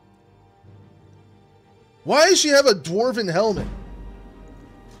 Why does she have a dwarven helmet?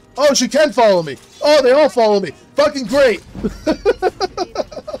 Oh, she can follow me. Oh, they all follow me. Fucking great.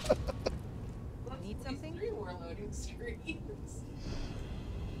 Need something? 3 more loading screens.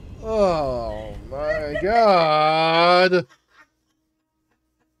 Oh my god.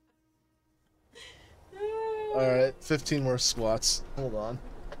 Alright, 15 more squats. Hold on.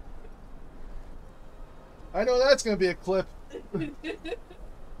 I know that's gonna be a clip.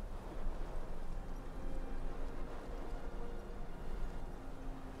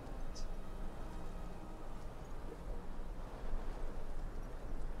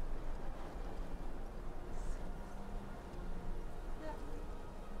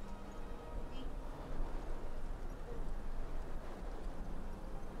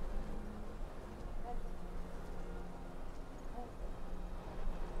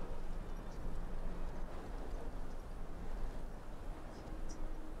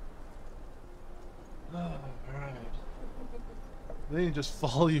 They didn't just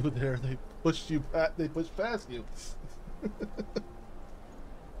follow you there. They pushed you. They pushed past you.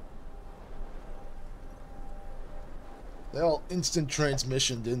 They all instant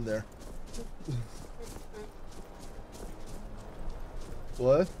transmissioned in there.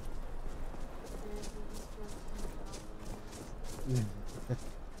 What?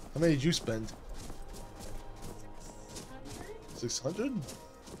 How many did you spend? 600?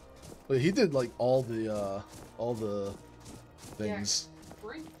 Wait, he did like all the things. Yeah,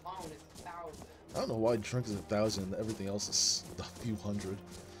 drink alone is 1,000. I don't know why drink is 1,000. Everything else is a few hundred.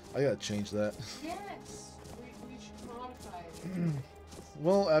 I gotta change that. Yes, we should modify it.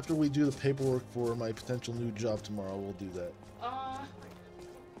 Well, after we do the paperwork for my potential new job tomorrow, we'll do that.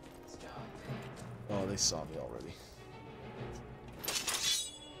 This job. Oh, they saw me already.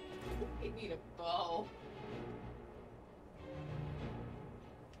 I need a bow.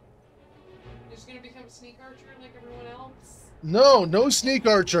 You're just gonna become a sneak archer like everyone else? No, no sneak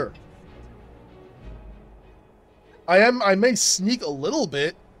archer. I may sneak a little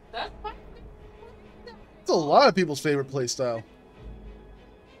bit. That's fine. It's a lot of people's favorite playstyle.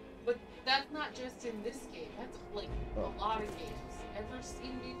 But that's not just in this game. That's like a lot of games. Ever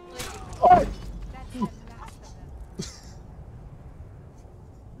seen me play? Oh.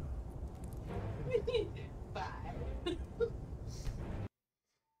 Bye.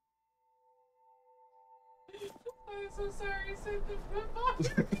 I'm so sorry, sent the football.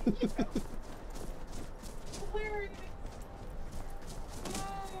 Hilarious.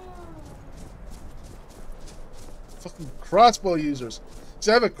 Fucking crossbow users.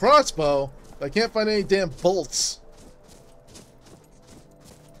 See, I have a crossbow, but I can't find any damn bolts.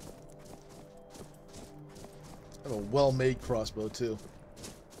 I have a well-made crossbow, too.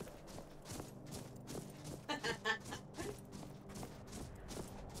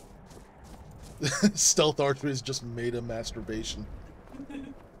 Stealth archery is just meta masturbation.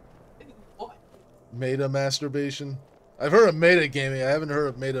 What? Meta masturbation? I've heard of meta gaming. I haven't heard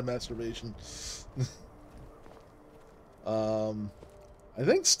of meta masturbation. I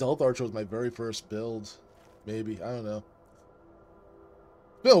think Stealth Archer was my very first build. Maybe. I don't know.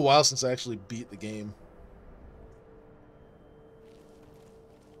 It's been a while since I actually beat the game.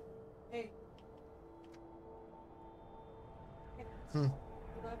 Hey.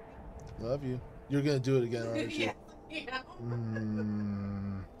 Love you. You're gonna do it again, aren't you? Yeah.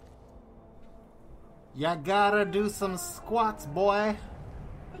 You gotta do some squats, boy.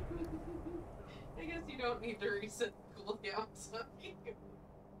 I guess you don't need to reset the cooldown, so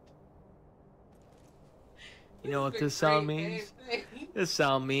You know what this sound means? This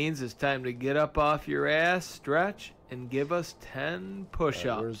sound means it's time to get up off your ass, stretch, and give us 10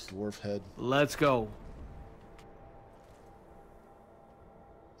 push-ups. Where's Dwarf Head? Let's go.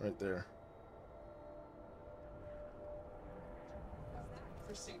 Right there.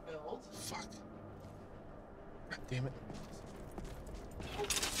 Interesting build. Fuck. God damn it.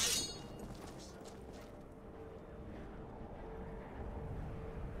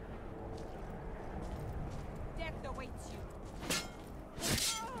 Death awaits you.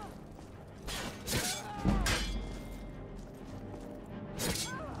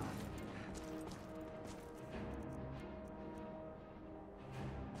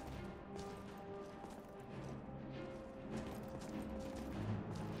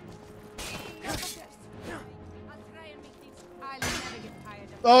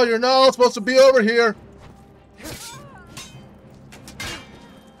 Oh, you're not all supposed to be over here.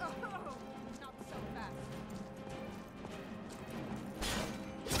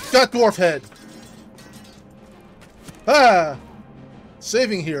 Got Dwarf Head. Ah!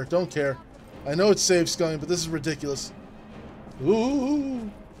 Saving here. Don't care. I know it's save sculling, but this is ridiculous.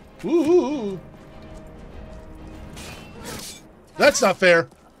 Ooh. Ooh. That's not fair.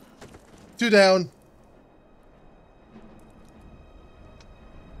 2 down.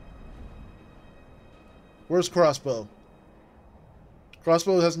 Where's Crossbow?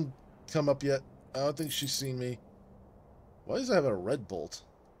 Crossbow hasn't come up yet. I don't think she's seen me. Why does it have a red bolt?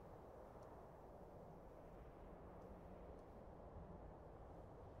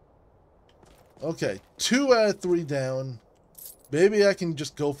 Okay, 2 out of 3 down. Maybe I can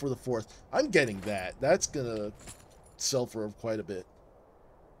just go for the 4th. I'm getting that. That's gonna sell for quite a bit.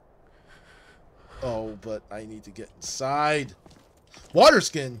 Oh, but I need to get inside. Water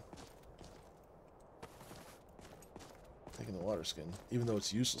skin! Taking the water skin, even though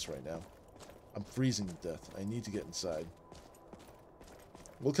it's useless right now. I'm freezing to death. I need to get inside.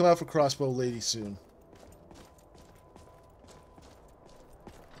 We'll come out for Crossbow Lady soon.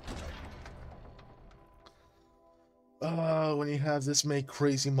 When you have this many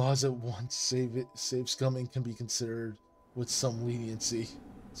crazy mods at once, save scumming can be considered with some leniency.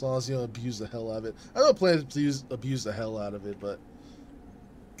 As long as you don't abuse the hell out of it. I don't plan to abuse the hell out of it, but...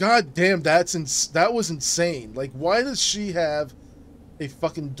 God damn, that was insane. Like, why does she have a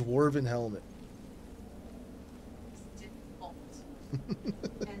fucking dwarven helmet? It's difficult.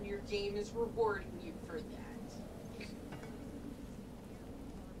 And your game is rewarding you for that.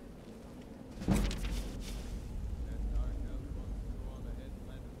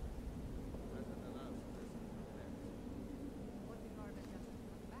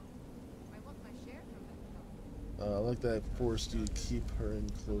 I like that I forced you to keep her in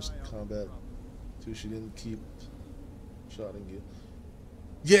close combat too. She didn't keep Shotting you.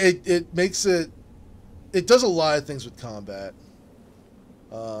 Yeah, it makes it... It does a lot of things with combat.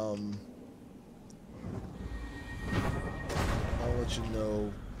 I'll let you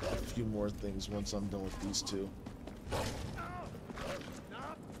know a few more things once I'm done with these two.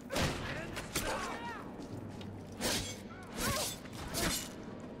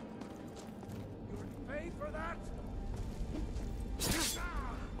 Pay for that?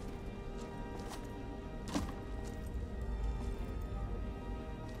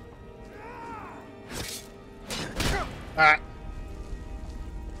 Ah.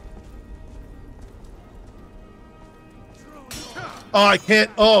 Oh, I can't.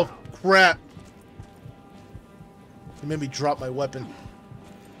 Oh, crap. It made me drop my weapon.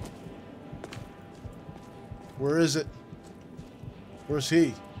 Where is it? Where's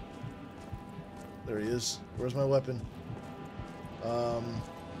he? There he is. Where's my weapon?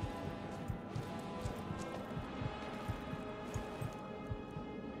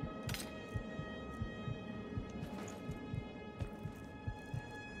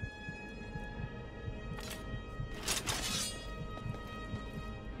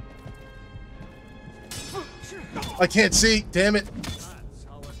 I can't see. Damn it.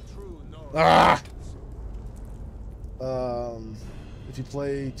 Ah. If you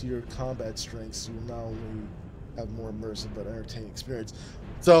play to your combat strengths, you not only have more immersive but entertaining experience.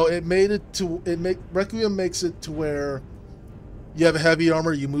 So it made it to Requiem makes it to where you have heavy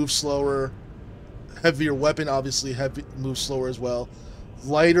armor, you move slower. Heavier weapon, obviously, moves slower as well.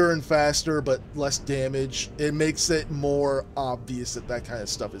 Lighter and faster, but less damage. It makes it more obvious that that kind of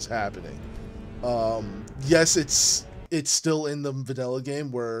stuff is happening. Yes, it's still in the vanilla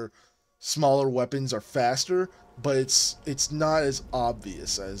game where smaller weapons are faster, but it's not as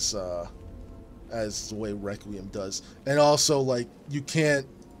obvious as the way Requiem does. And also, like, you can't.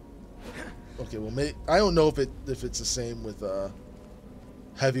 Okay, well, I don't know if it's the same with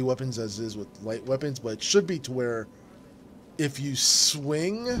heavy weapons as is with light weapons, but it should be to where if you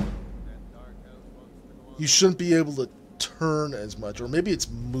swing, you shouldn't be able to turn as much, or maybe it's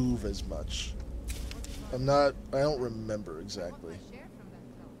move as much. I don't remember exactly.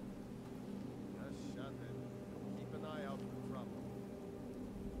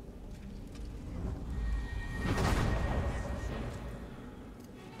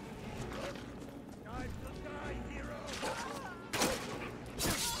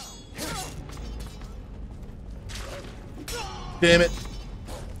 Damn it.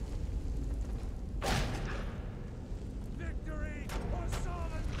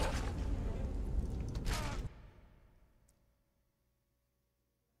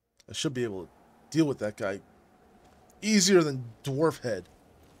 I should be able to deal with that guy easier than Dwarf Head.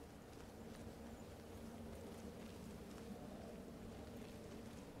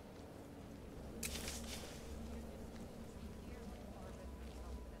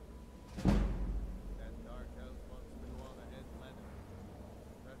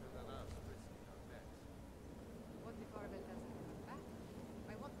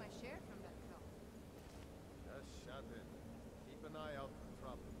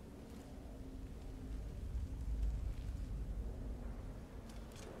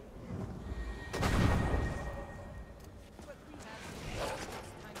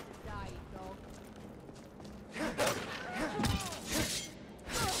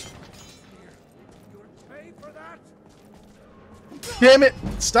 Damn it!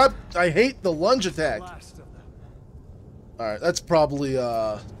 Stop! I hate the lunge attack. Alright, that's probably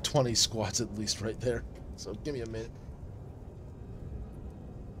 20 squats at least right there. So give me a minute.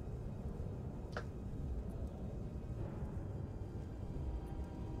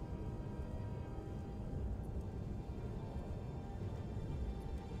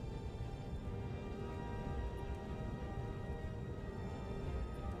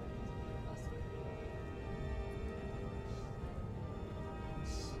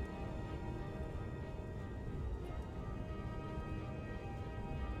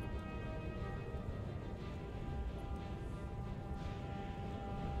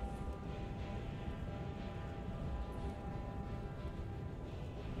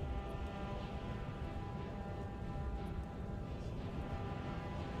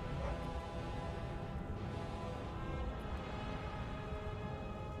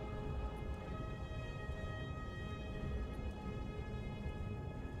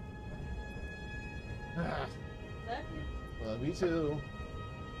 Love you too.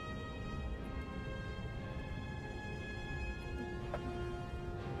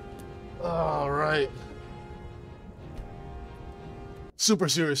 All right. Super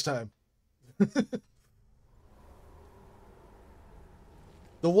serious time.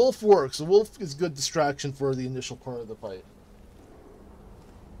 The wolf works. The wolf is good distraction for the initial part of the fight.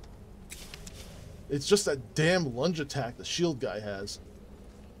 It's just that damn lunge attack the shield guy has.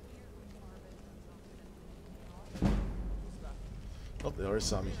 Oh, they already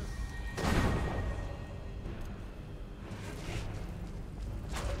saw me.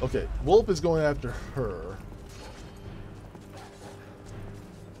 Okay, Wolf is going after her.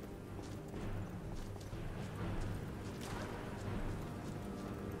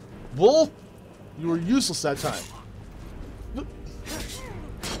 Wolf, you were useless that time.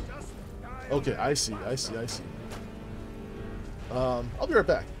 Okay, I see. I'll be right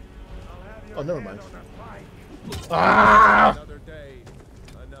back. Oh, never mind. Ah! Another day,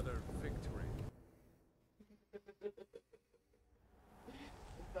 another victory.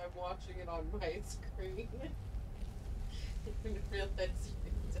 I'm watching it on my screen. I didn't realize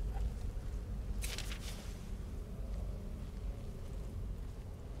you did that.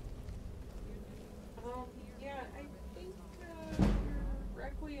 Yeah, I think your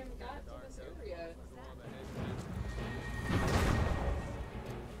Requiem got to this area.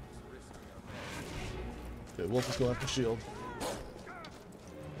 Okay, Wolf is going after shield.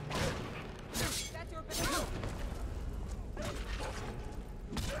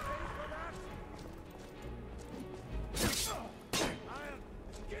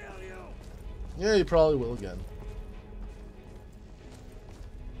 Yeah, you probably will again.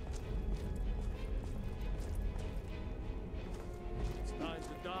 It's time to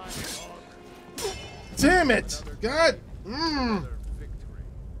die, dog. Damn it! God!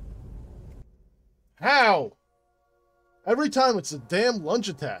 How? Every time it's a damn lunge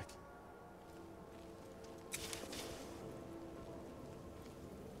attack.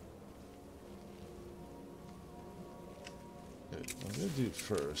 Okay, what I'm gonna do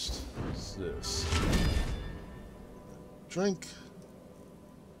first is this. Drink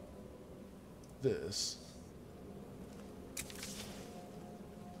this.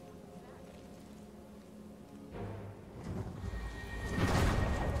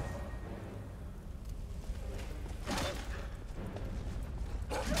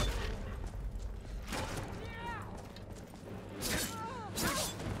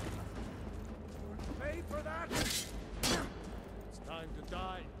 Pay for that. It's time to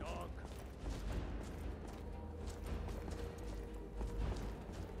die, dog.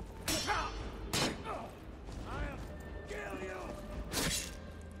 I'll kill you.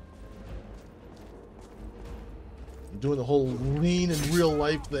 I'm doing the whole lean in real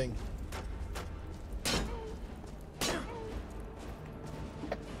life thing.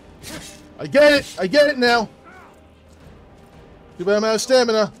 I get it now. Too bad I'm out of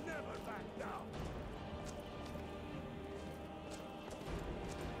stamina.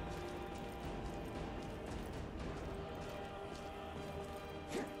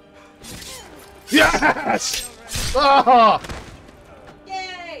 Yes! Ah!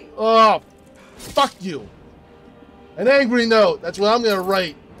 Yay! Oh, fuck you. An angry note. That's what I'm gonna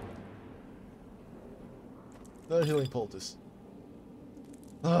write. Another healing poultice.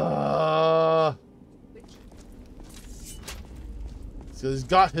 So he's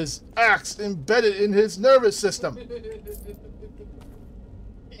got his axe embedded in his nervous system.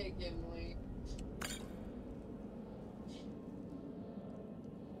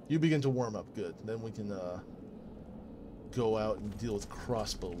 You begin to warm up. Good. Then we can go out and deal with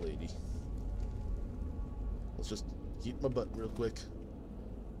Crossbow Lady. Let's just heat my butt real quick.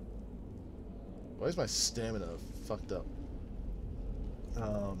 Why is my stamina fucked up?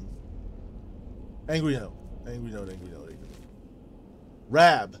 Angry note.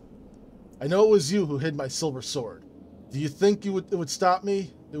 Rab, I know it was you who hid my silver sword. Do you think it would stop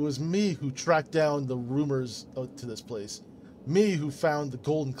me? It was me who tracked down the rumors to this place. Me who found the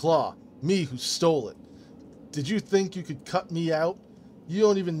golden claw. Me who stole it. Did you think you could cut me out? You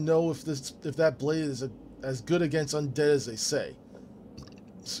don't even know if that blade is as good against undead as they say.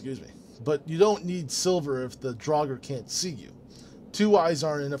 Excuse me. But you don't need silver if the Draugr can't see you. 2 eyes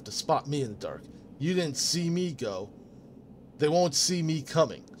aren't enough to spot me in the dark. You didn't see me go. They won't see me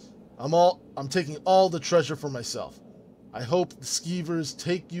coming. I'm taking all the treasure for myself. I hope the skeevers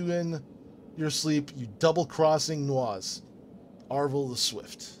take you in your sleep, you double-crossing Noirs. Arvel the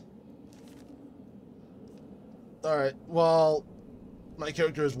Swift. Alright, while my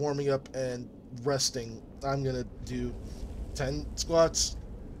character is warming up and resting, I'm gonna do 10 squats,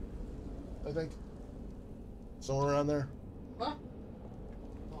 I think. Somewhere around there. What?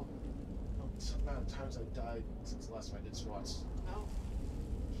 Oh, it's the amount of times I've died since the last time I did squats. Oh.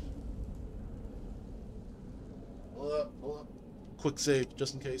 Hold up. Quick save,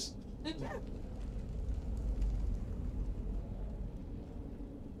 just in case.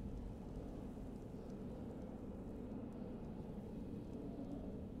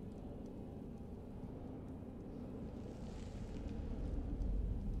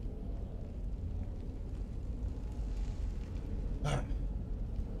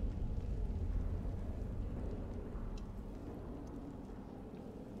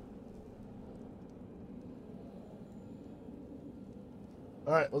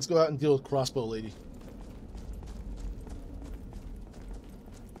 Alright, let's go out and deal with Crossbow Lady.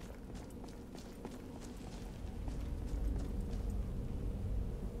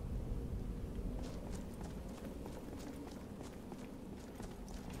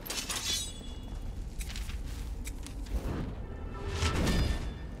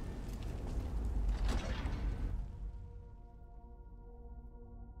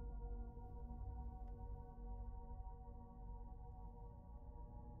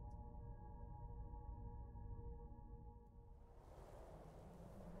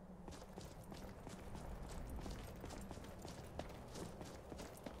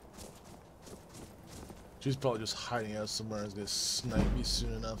 She's probably just hiding out somewhere and is gonna snipe me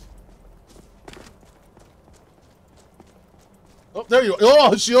soon enough. Oh, there you are.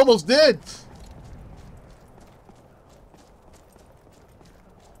 Oh, she almost did!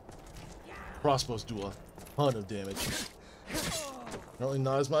 Crossbows do a ton of damage. Apparently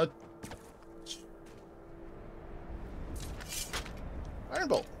not as much. Iron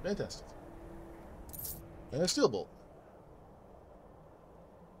Bolt. Fantastic. And a Steel Bolt.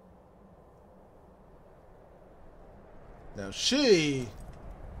 Now she,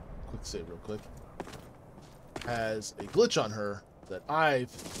 quick save real quick, has a glitch on her that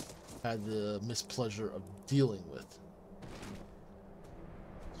I've had the mispleasure of dealing with.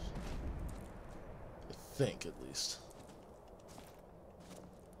 I think, at least.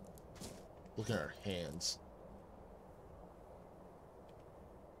 Look at her hands.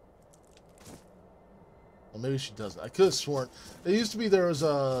 Well, maybe she doesn't. I could have sworn. It used to be there was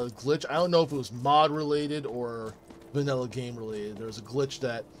a glitch. I don't know if it was mod related or vanilla game related. There's a glitch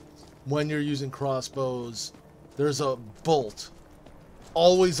that when you're using crossbows, there's a bolt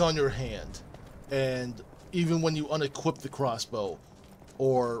always on your hand, and even when you unequip the crossbow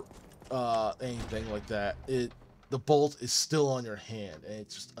or anything like that, the bolt is still on your hand, and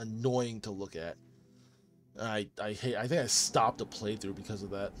it's just annoying to look at. I think I stopped a playthrough because of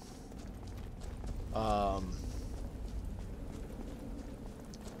that.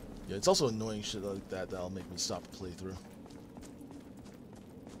 Yeah, it's also annoying shit like that that'll make me stop a playthrough.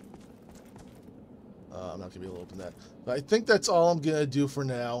 I'm not gonna be able to open that. But I think that's all I'm gonna do for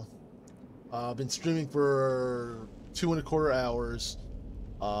now. I've been streaming for 2¼ hours.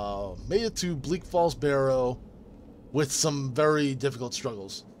 Made it to Bleak Falls Barrow with some very difficult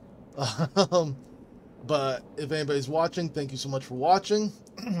struggles. But if anybody's watching, thank you so much for watching.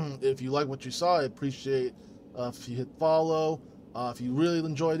 If you like what you saw, I appreciate if you hit follow. If you really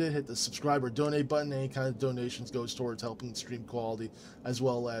enjoyed it, hit the subscribe or donate button. Any kind of donations goes towards helping stream quality, as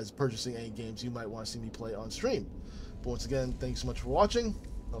well as purchasing any games you might want to see me play on stream. But once again, thanks so much for watching.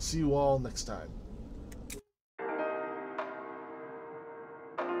 I'll see you all next time.